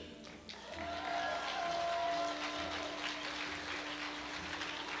 Loki.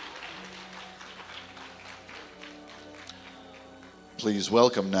 Please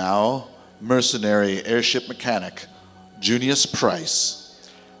welcome now mercenary airship mechanic, Junius Price.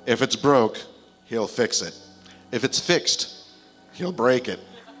 If it's broke, he'll fix it. If it's fixed, he'll break it.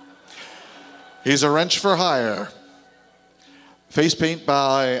 He's a wrench for hire. Face paint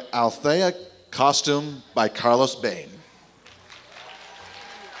by Althea, costume by Carlos Bain.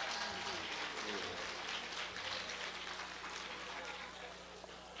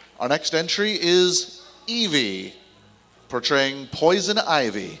 Our next entry is Evie, portraying Poison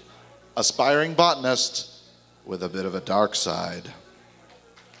Ivy, aspiring botanist with a bit of a dark side.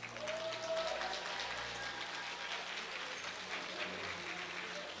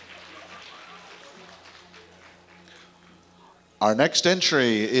 Our next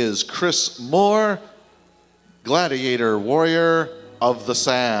entry is Chris Moore, gladiator warrior of the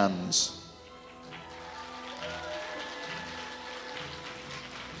sands.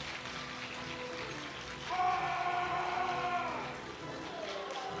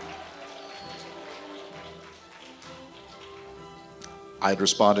 I'd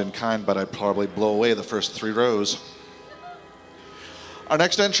respond in kind, but I'd probably blow away the first 3 rows. Our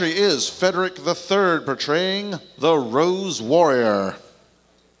next entry is Frederick III, portraying the Rose Warrior.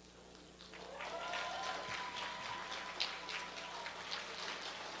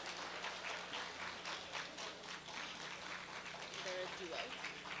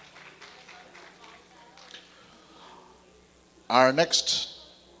 Our next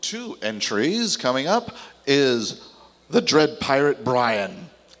 2 entries coming up is the Dread Pirate Brian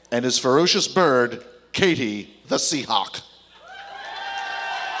and his ferocious bird, Katie the Seahawk.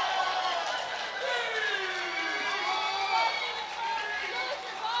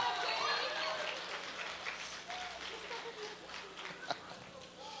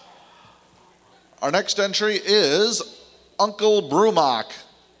 Our next entry is Uncle Brumac,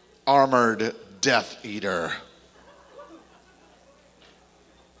 armored Death Eater.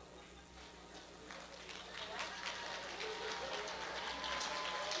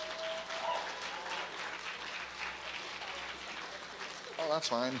 Oh, that's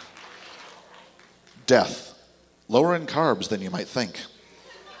fine. Death. Lower in carbs than you might think.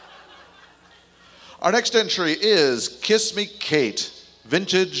 Our next entry is Kiss Me Kate,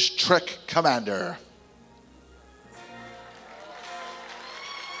 Vintage Trek Commander.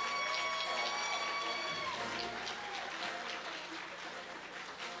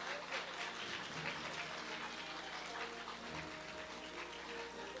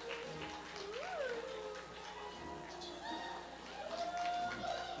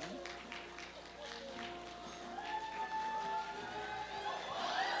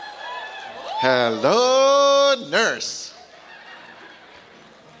 Hello, nurse.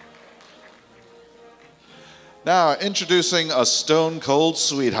 Now, introducing a stone cold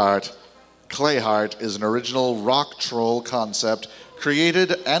sweetheart, Clayheart is an original rock troll concept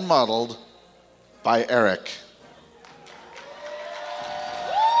created and modeled by Eric.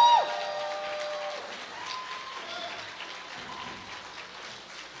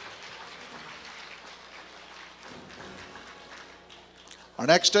 Our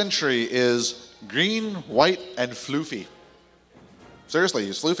next entry is Green, White, and Floofy. Seriously,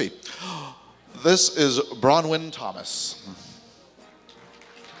 he's Floofy. This is Bronwyn Thomas.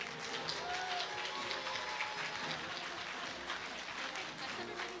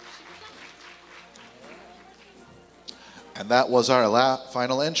 And that was our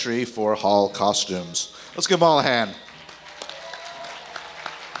final entry for Hall Costumes. Let's give them all a hand.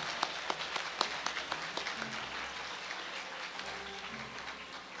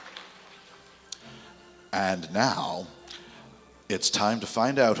 And now, it's time to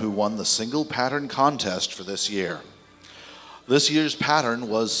find out who won the single pattern contest for this year. This year's pattern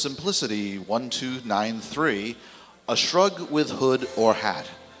was Simplicity 1293, a shrug with hood or hat.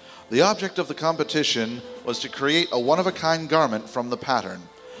 The object of the competition was to create a one-of-a-kind garment from the pattern.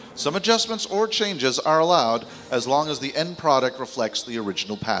 Some adjustments or changes are allowed as long as the end product reflects the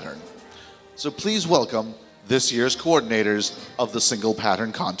original pattern. So please welcome this year's coordinators of the single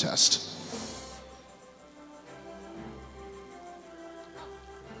pattern contest.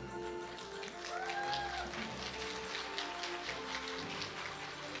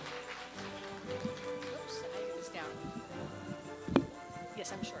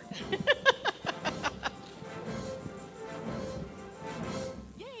 Yes, I'm short.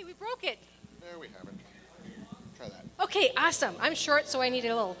 Yay, we broke it. There we have it. Try that. Okay, awesome. I'm short, so I need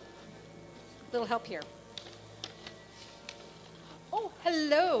a little help here. Oh,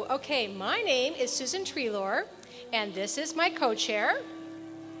 hello. Okay, my name is Susan Treelor, and this is my co-chair,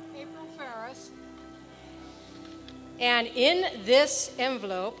 April Ferris. And in this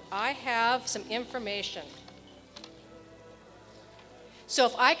envelope, I have some information. So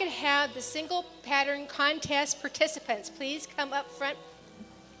if I could have the single pattern contest participants, please come up front.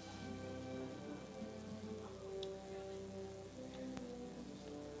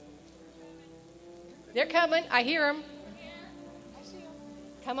 They're coming. I hear them.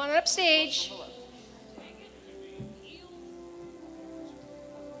 Come on up stage.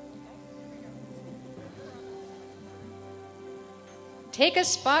 Take a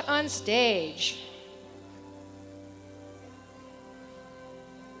spot on stage.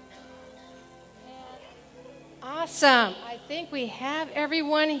 Awesome. I think we have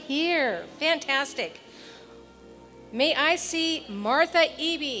everyone here. Fantastic. May I see Martha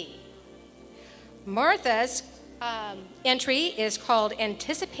Eby? Martha's entry is called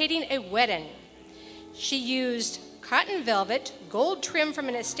Anticipating a Wedding. She used cotton velvet, gold trim from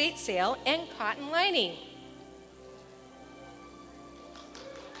an estate sale, and cotton lining.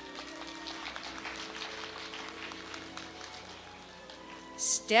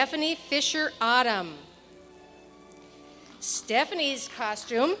 Stephanie Fisher Autumn. Stephanie's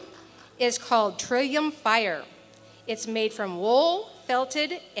costume is called Trillium Fire. It's made from wool,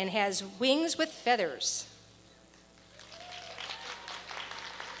 felted, and has wings with feathers.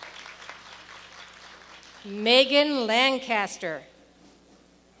 Megan Lancaster.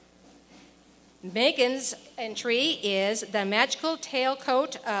 Megan's entry is The Magical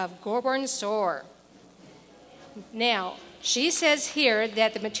Tailcoat of Gorborn Soar. Now, she says here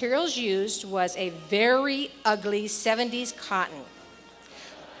that the materials used was a very ugly 70s cotton,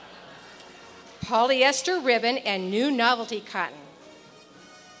 polyester ribbon, and new novelty cotton.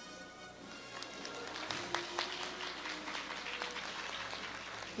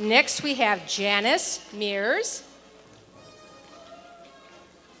 Next we have Janice Mears.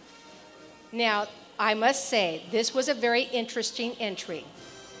 Now, I must say, this was a very interesting entry.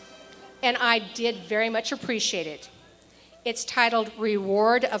 and I did very much appreciate it. It's titled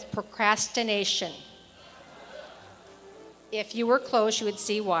Reward of Procrastination. If you were close, you would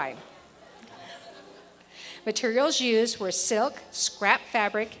see why. Materials used were silk, scrap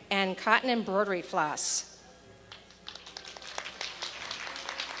fabric, and cotton embroidery floss.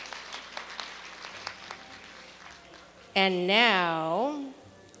 And now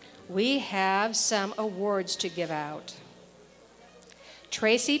we have some awards to give out.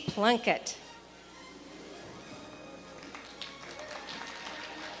 Tracy Plunkett.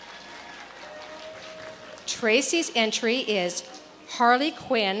 Tracy's entry is Harley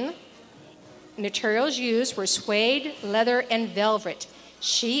Quinn. Materials used were suede, leather, and velvet.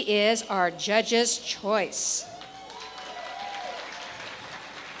 She is our judge's choice.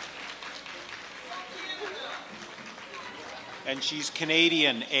 And she's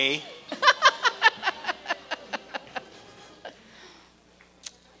Canadian, eh?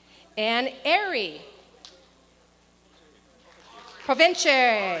 And Ari.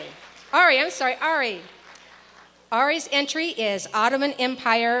 Provencher. Ari. Ari's entry is Ottoman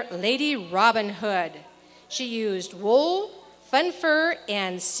Empire Lady Robin Hood. She used wool, fun fur,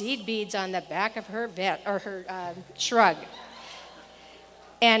 and seed beads on the back of her shrug.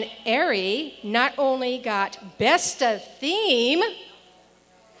 And Ari not only got Best of Theme,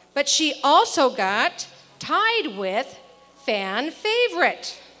 but she also got tied with Fan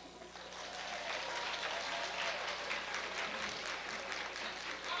Favorite.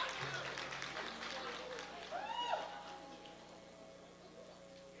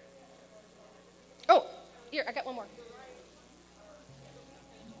 Oh, here, I got one more.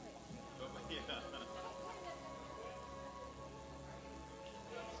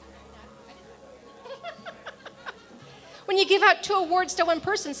 When you give out 2 awards to one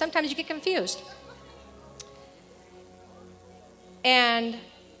person, sometimes you get confused. And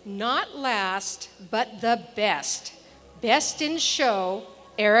not last, but the best. Best in Show,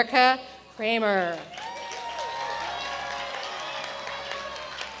 Erica Kramer.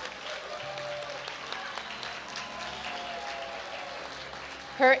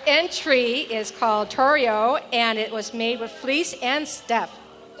 Her entry is called Torio, and it was made with fleece and stuff.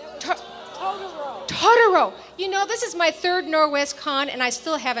 Totoro. You know, this is my 3rd Norwest Con, and I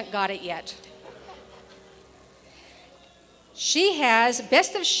still haven't got it yet. She has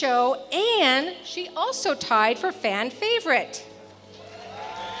Best of Show, and she also tied for Fan Favorite.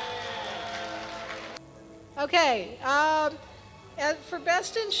 Okay. And for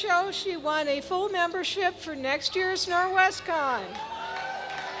Best in Show, she won a full membership for next year's Norwest Con.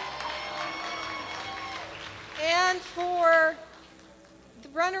 And for the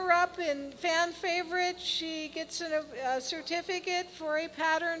runner-up in Fan Favorite, she gets a certificate for a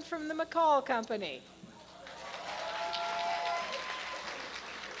pattern from the McCall Company.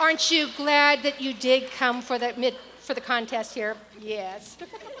 Aren't you glad that you did come for the contest here? Yes.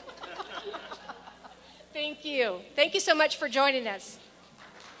 Thank you. Thank you so much for joining us.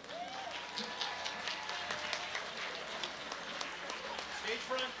 Stage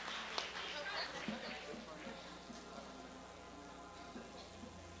front.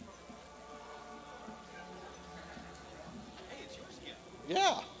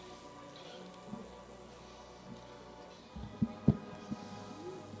 Yeah.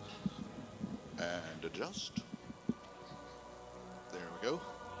 And adjust. There we go.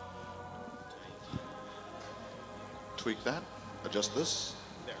 Tweak that. Adjust this.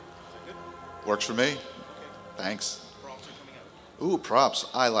 There. Is that good? Works for me. Okay. Thanks. Props are coming out. Ooh, props.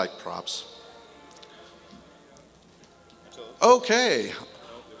 I like props. Okay. No,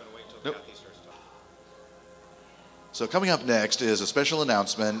 we're going to wait until Kathy starts talking. So coming up next is a special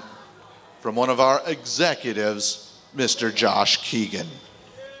announcement from one of our executives, Mr. Josh Keegan.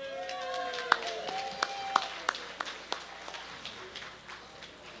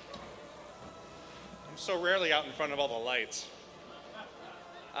 I'm so rarely out in front of all the lights.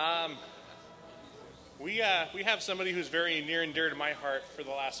 We have somebody who's very near and dear to my heart for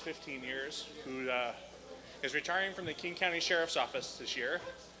the last 15 years, who is retiring from the King County Sheriff's Office this year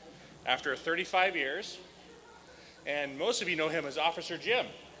after 35 years. And most of you know him as Officer Jim.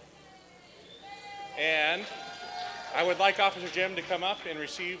 And I would like Officer Jim to come up and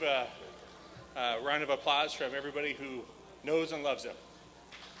receive a round of applause from everybody who knows and loves him.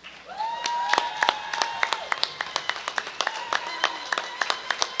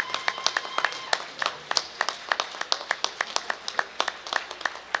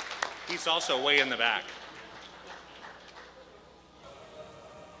 He's also way in the back.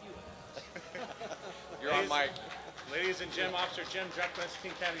 You're on mic. Ladies and Jim, Officer Jim Druckmas,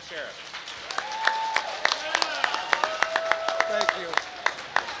 King County Sheriff. Thank you.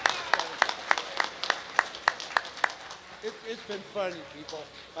 It's been fun, people.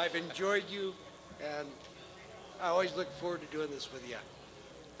 I've enjoyed you, and I always look forward to doing this with you.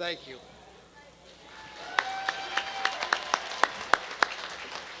 Thank you.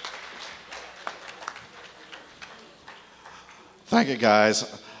 Thank you,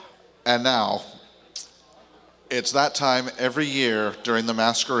 guys. And now, it's that time every year during the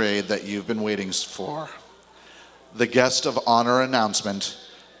Masquerade that you've been waiting for. The guest of honor announcement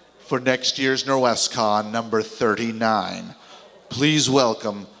for next year's NorwestCon number 39. Please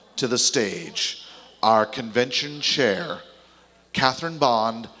welcome to the stage our convention chair, Catherine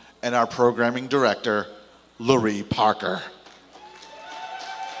Bond, and our programming director, Lurie Parker.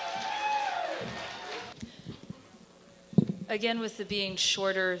 Again, with the being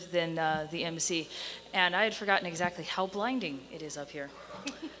shorter than the MC, and I had forgotten exactly how blinding it is up here.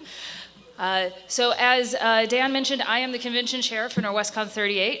 So as Dan mentioned, I am the convention chair for NorwestCon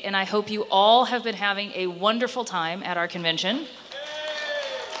 38, and I hope you all have been having a wonderful time at our convention.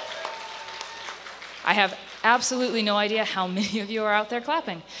 I have absolutely no idea how many of you are out there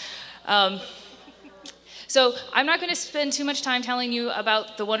clapping. So I'm not going to spend too much time telling you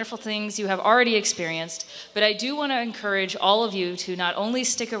about the wonderful things you have already experienced, but I do want to encourage all of you to not only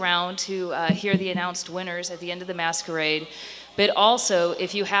stick around to hear the announced winners at the end of the Masquerade, but also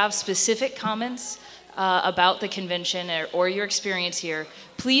if you have specific comments about the convention or your experience here,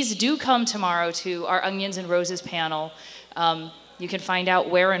 please do come tomorrow to our Onions and Roses panel. You can find out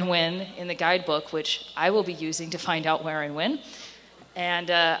where and when in the guidebook, which I will be using to find out where and when. And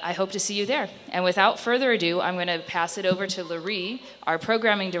I hope to see you there. And without further ado, I'm going to pass it over to Lurie, our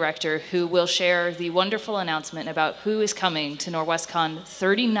programming director, who will share the wonderful announcement about who is coming to NorwestCon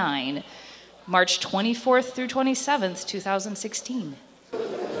 39, March 24th through 27th, 2016.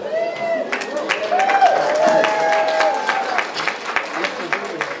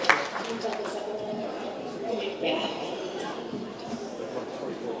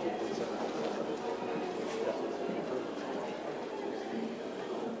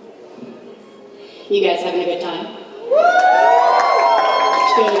 You guys having a good time? Did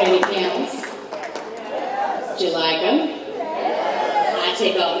you go to any panels? Did you like them? I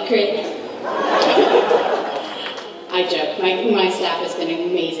take all the credit. I joke. My staff has been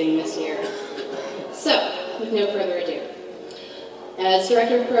amazing this year. So, with no further ado, as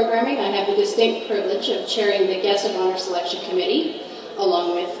Director of Programming, I have the distinct privilege of chairing the Guest of Honor Selection Committee,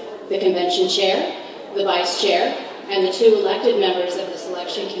 along with the Convention Chair, the Vice Chair, and the 2 elected members of the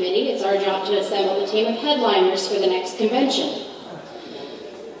Selection Committee. It's our job to assemble the team of headliners for the next convention.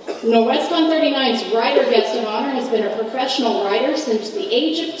 NorwestCon 39's writer guest of honor has been a professional writer since the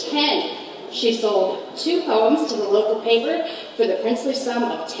age of 10. She sold 2 poems to the local paper for the princely sum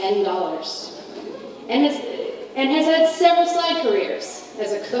of $10, and has had several side careers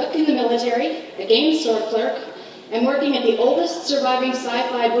as a cook in the military, a game store clerk, and working at the oldest surviving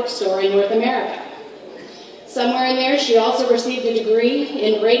sci-fi bookstore in North America. Somewhere in there, she also received a degree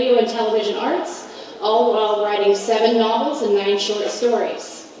in radio and television arts, all while writing 7 novels and 9 short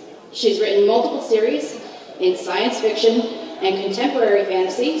stories. She's written multiple series in science fiction and contemporary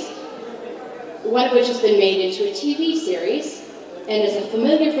fantasies, one of which has been made into a TV series, and is a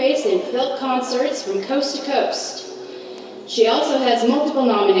familiar face in film concerts from coast to coast. She also has multiple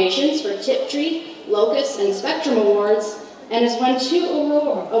nominations for Tiptree, Locus, and Spectrum Awards, and has won 2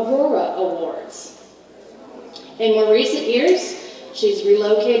 Aurora Awards. In more recent years, she's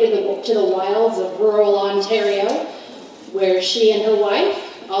relocated to the wilds of rural Ontario, where she and her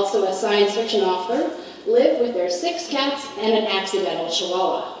wife, also a science fiction author, live with their 6 cats and an accidental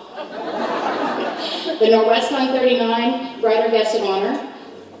chihuahua. The NorwestCon 39 Writer Guest of Honor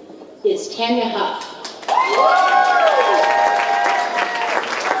is Tanya Huff.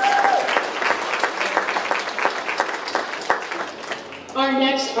 Our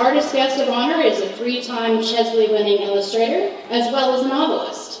next artist guest of honor is a 3-time Chesley-winning illustrator, as well as a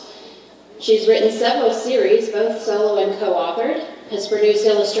novelist. She's written several series, both solo and co-authored, has produced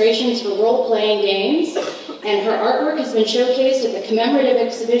illustrations for role-playing games, and her artwork has been showcased at the commemorative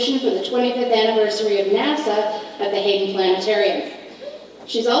exhibition for the 25th anniversary of NASA at the Hayden Planetarium.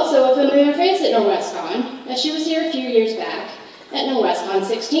 She's also a familiar face at NorwestCon, as she was here a few years back at NorwestCon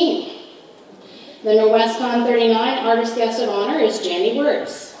 16. The NorwestCon 39 Artist Guest of Honor is Janny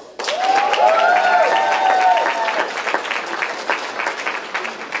Wirtz.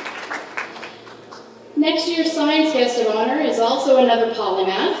 Next year's Science Guest of Honor is also another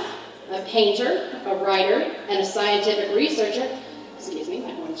polymath, a painter, a writer, and a scientific researcher. Excuse me,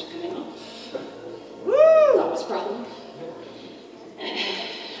 my horns are coming off. Woo! It's always a problem.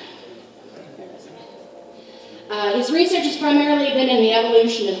 His research has primarily been in the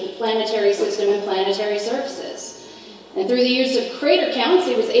evolution of the planetary system and planetary surfaces. And through the use of crater counts,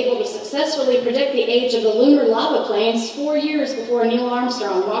 he was able to successfully predict the age of the lunar lava plains 4 years before Neil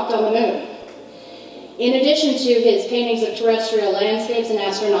Armstrong walked on the moon. In addition to his paintings of terrestrial landscapes and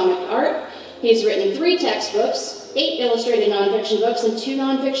astronomical art, he's written 3 textbooks, 8 illustrated nonfiction books, and 2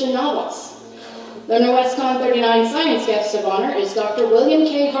 nonfiction novels. The NWC 39 Science Guest of Honor is Dr. William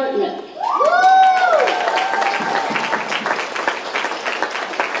K. Hartman.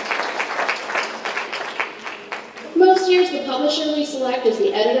 Most years, the publisher we select is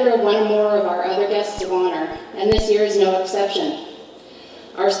the editor of one or more of our other guests of honor, and this year is no exception.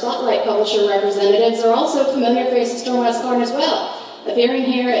 Our Spotlight publisher representatives are also familiar faces to NWCON as well, appearing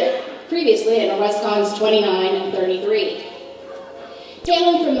here previously at NWCONs 29 and 33.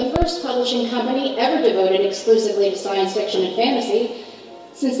 Hailing from the first publishing company ever devoted exclusively to science fiction and fantasy,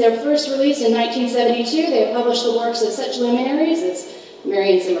 since their first release in 1972, they have published the works of such luminaries as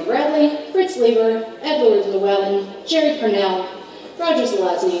Marion Zimmer Bradley, Fritz Lieber, Edward Llewellyn, Jerry Purnell, Roger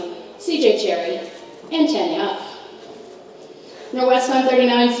Zelazny, C.J. Cherry, and Tanya Huff. NWCON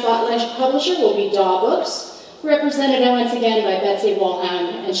 39 Spotlight publisher will be Daw Books, represented once again by Betsy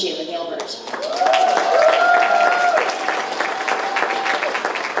Walham and Sheila Gilbert.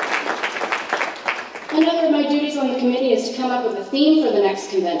 Another of my duties on the committee is to come up with a theme for the next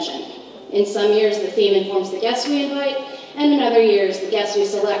convention. In some years, the theme informs the guests we invite, and in other years, the guests we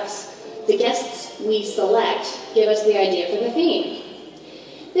select give us the idea for the theme.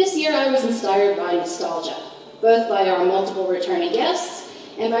 This year, I was inspired by nostalgia, both by our multiple returning guests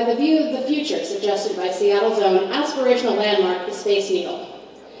and by the view of the future suggested by Seattle's own aspirational landmark, the Space Needle.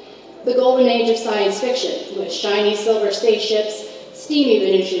 The golden age of science fiction, with shiny silver spaceships, steamy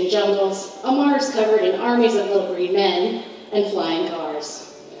Venusian jungles, a Mars covered in armies of little green men, and flying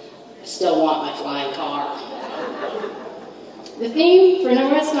cars. I still want my flying car. The theme for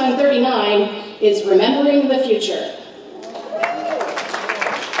NWCON 39 is Remembering the Future.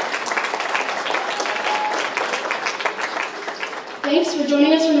 Thanks for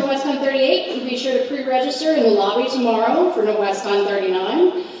joining us for NWCON 38, and be sure to pre-register in the lobby tomorrow for NWCON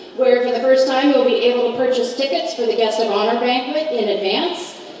 39, where for the first time you'll be able to purchase tickets for the Guest of Honor banquet in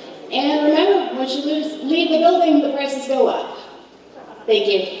advance. And remember, once you leave the building, the prices go up. Thank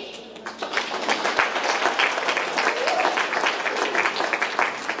you.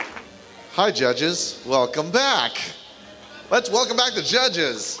 Hi, judges. Welcome back. Let's welcome back the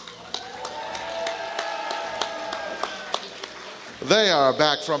judges. They are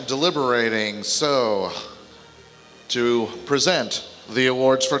back from deliberating, so to present the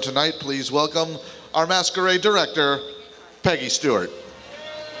awards for tonight, please welcome our Masquerade director, Peggy Stewart.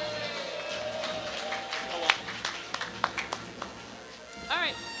 All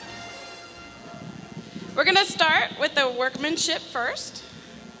right. We're going to start with the workmanship first.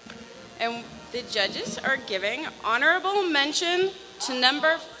 And the judges are giving honorable mention to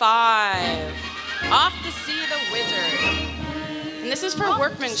number 5, Off to See the Wizard. And this is for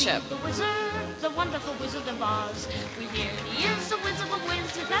workmanship. The wizard, the wonderful Wizard of Oz. We hear he is the Wizard of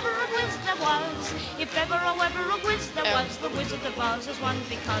Wiz, if ever a Wiz there was. If ever a Wiz there was, the Wizard of Oz is one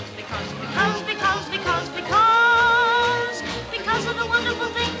because of the wonderful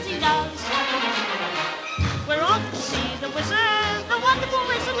things he does. We're off to see the wizard, the wonderful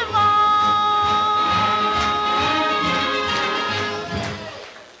Wizard of Oz.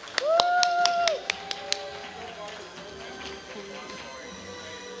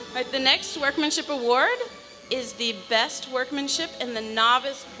 Right, the next workmanship award is the best workmanship in the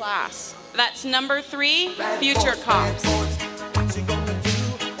novice class. That's number 3, Future Cops.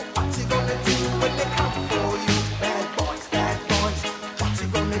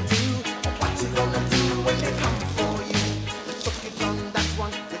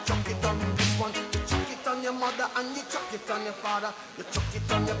 And you chuck it on your father, you chuck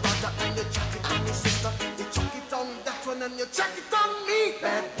it on your brother, and you chuck it on your sister, you chuck it on that one, and you chuck it on me.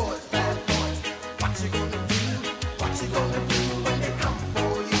 Bad boys, what you gonna do? What you gonna do when they come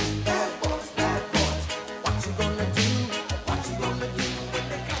for you? Bad boys, what you gonna do? What you gonna do when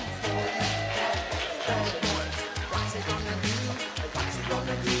they come for you? Bad boys, what you gonna do? What you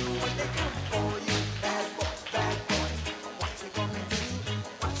gonna do when they come for you? Bad boys, what you gonna do?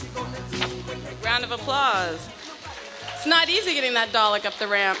 What you gonna do when they come for you? Round of applause. It's not easy getting that Dalek up the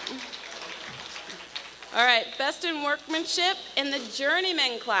ramp. All right, best in workmanship in the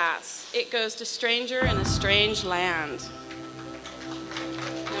journeyman class. It goes to Stranger in a Strange Land.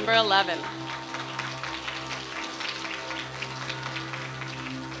 Number 11.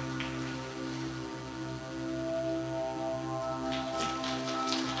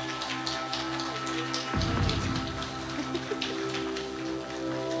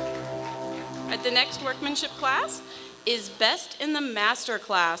 At the next workmanship class is Best in the Master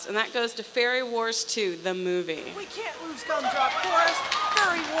Class, and that goes to Fairy Wars 2, the movie. We can't lose Gumdrop Forest.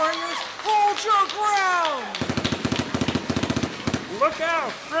 Fairy Warriors, hold your ground! Look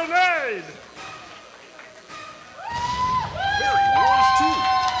out! Grenade! Fairy Wars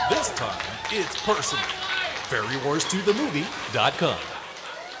 2. This time, it's personal. FairyWars2theMovie.com.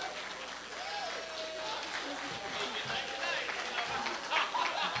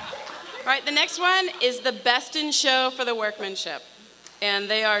 All right, the next one is the Best in Show for the Workmanship, and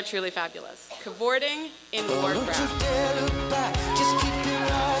they are truly fabulous. Cavorting in Warcraft. Just keep your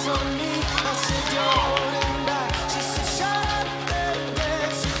eyes on me. I said you're holding back. She said, shut up and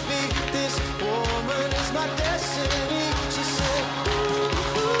dance with me. This woman is my destiny. She said, ooh,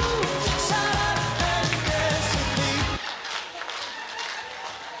 ooh, shut up and dance with me.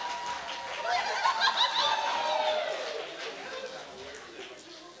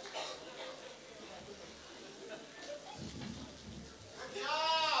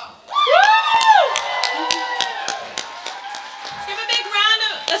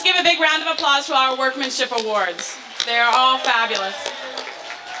 Let's give a big round of applause to our Workmanship Awards. They are all fabulous.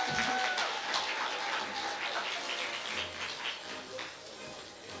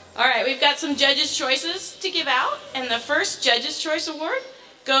 All right, we've got some Judges' Choices to give out, and the first Judges' Choice Award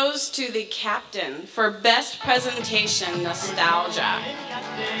goes to the Captain for Best Presentation Nostalgia.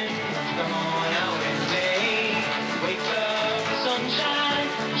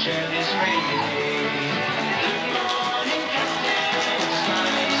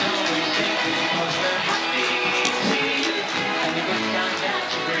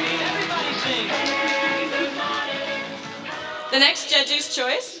 The next Judge's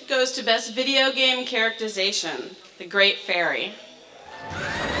Choice goes to Best Video Game Characterization, The Great Fairy.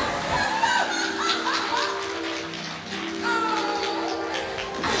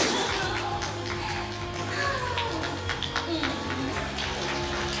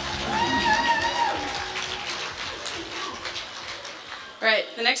 All right,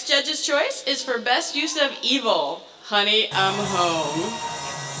 the next Judge's Choice is for Best Use of Evil, Honey, I'm Home.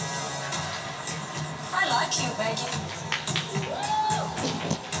 I like you, Becky.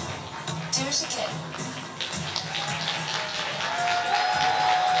 Do it again.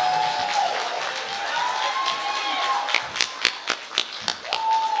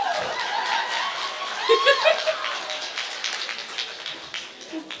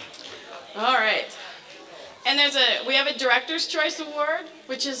 All right. And we have a Director's Choice Award,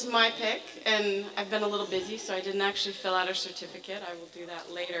 which is my pick, and I've been a little busy, so I didn't actually fill out a certificate. I will do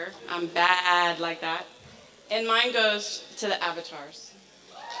that later. I'm bad like that. And mine goes to the Avatars.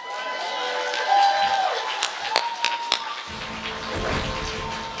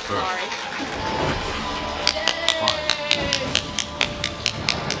 Sorry.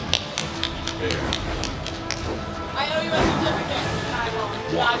 I owe you a certificate. I will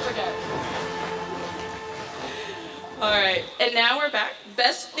not forget. All right, and now we're back.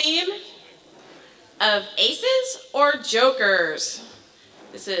 Best theme of Aces or Jokers?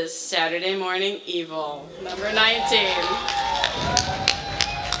 This is Saturday Morning Evil, number 19.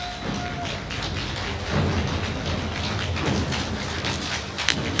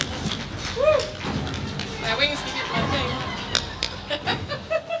 Woo! My wings can get my thing.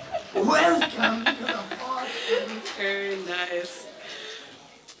 Welcome to the Boston. Very nice.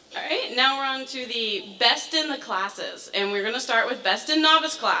 All right, now we're on to the Best in the Classes, and we're going to start with Best in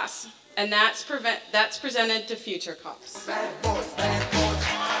Novice Class, and that's presented to future cops. Bad boys, bad boys.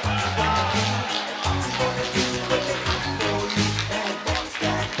 What you gonna do when they come for you? Bad boys,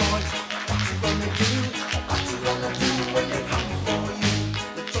 bad boys. What you gonna do? What you gonna do when they come for you?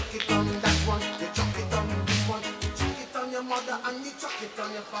 You chuck it on that one, you chuck it on this one, you chuck it on your mother and you chuck it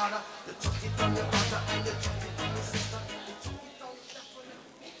on your father, you chuck it on your brother and you chuck it on your sister, you chuck it on that one.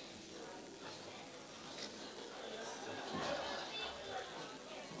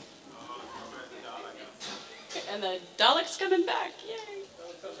 And the Dalek's coming back, yay!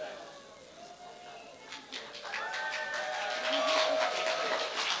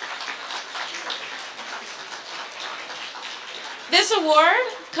 This award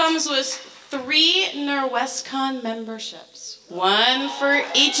comes with 3 Norwestcon memberships, one for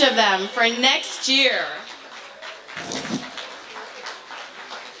each of them for next year.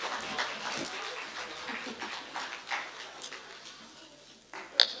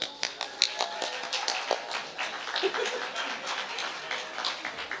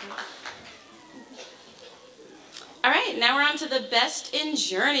 All right, now we're on to the Best in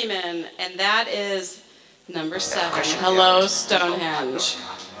Journeyman, and that is number 7. Hello, Stonehenge.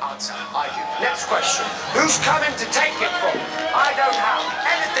 Answer, I do. Next question. Who's coming to take it from? I don't have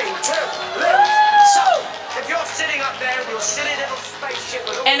anything to lose. So, if you're sitting up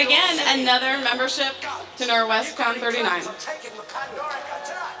again, another membership to NorwestCon 39.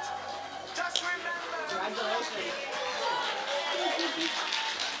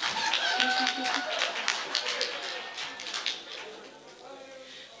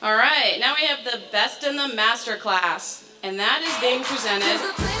 All right, now we have the Best in the Master class, and that is being presented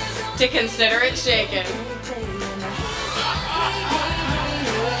to Consider It Shaken.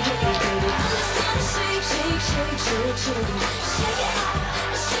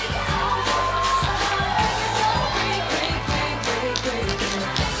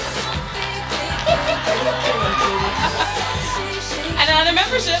 And another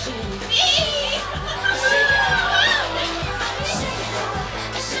membership.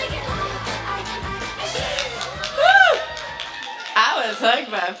 I was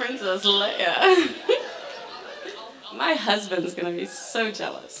hugged by Princess Leia. My husband's gonna be so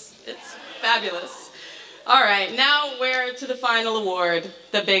jealous. It's fabulous. All right, now we're to the final award,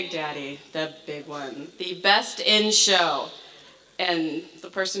 the Big Daddy, the big one, the Best in Show. And the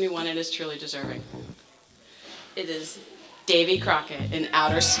person who won it is truly deserving. It is Davy Crockett in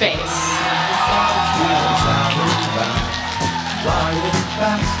Outer Space. Flying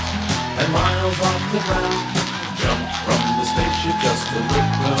fast and miles off the ground. Jumped from the spaceship just to look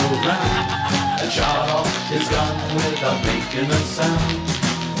around and shot off his gun without making a sound.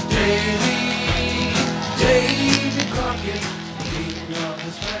 Davy Crockett, king of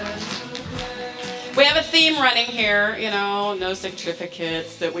the spread. We have a theme running here, you know, no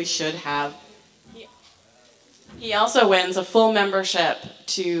certificates that we should have. He also wins a full membership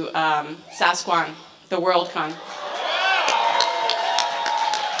to Sasquan, the WorldCon.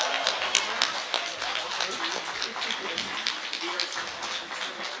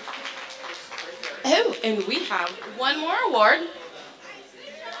 Oh, and we have one more award.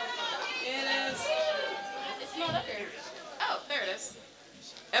 It's not up here. Oh, there it is.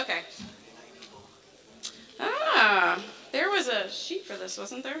 Okay. Ah, there was a sheet for this,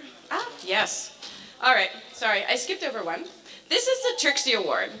 wasn't there? Ah, yes. All right, sorry, I skipped over one. This is the Trixie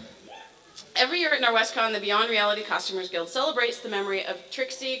Award. Every year at NorwestCon, the Beyond Reality Costumers Guild celebrates the memory of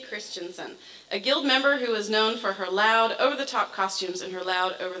Trixie Christensen, a guild member who is known for her loud, over-the-top costumes and her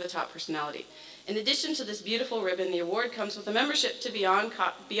loud, over-the-top personality. In addition to this beautiful ribbon, the award comes with a membership to Beyond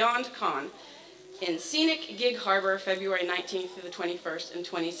Con in scenic Gig Harbor, February 19th through the 21st in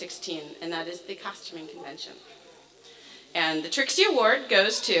 2016, and that is the costuming convention. And the Trixie Award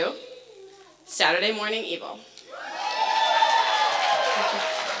goes to Saturday Morning Evil.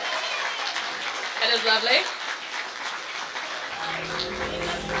 That is lovely.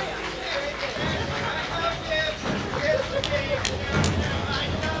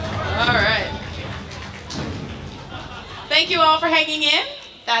 All right. Thank you all for hanging in.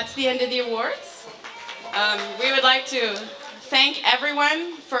 That's the end of the awards. We would like to thank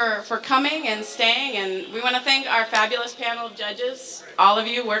everyone for coming and staying, and we want to thank our fabulous panel of judges, all of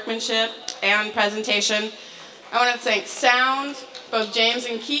you, workmanship and presentation. I want to thank sound, both James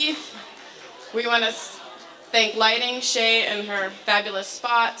and Keith. We want to thank lighting, Shay and her fabulous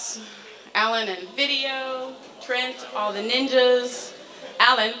spots, Alan and video, Trent, all the ninjas,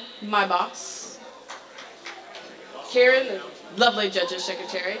 Alan, my boss, Karen, the lovely judge's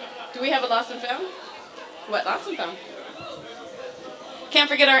secretary. Do we have a lost and found? What, lost and found? Can't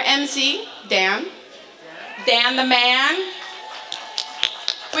forget our MC, Dan. Dan the man.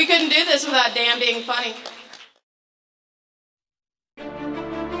 We couldn't do this without Dan being funny.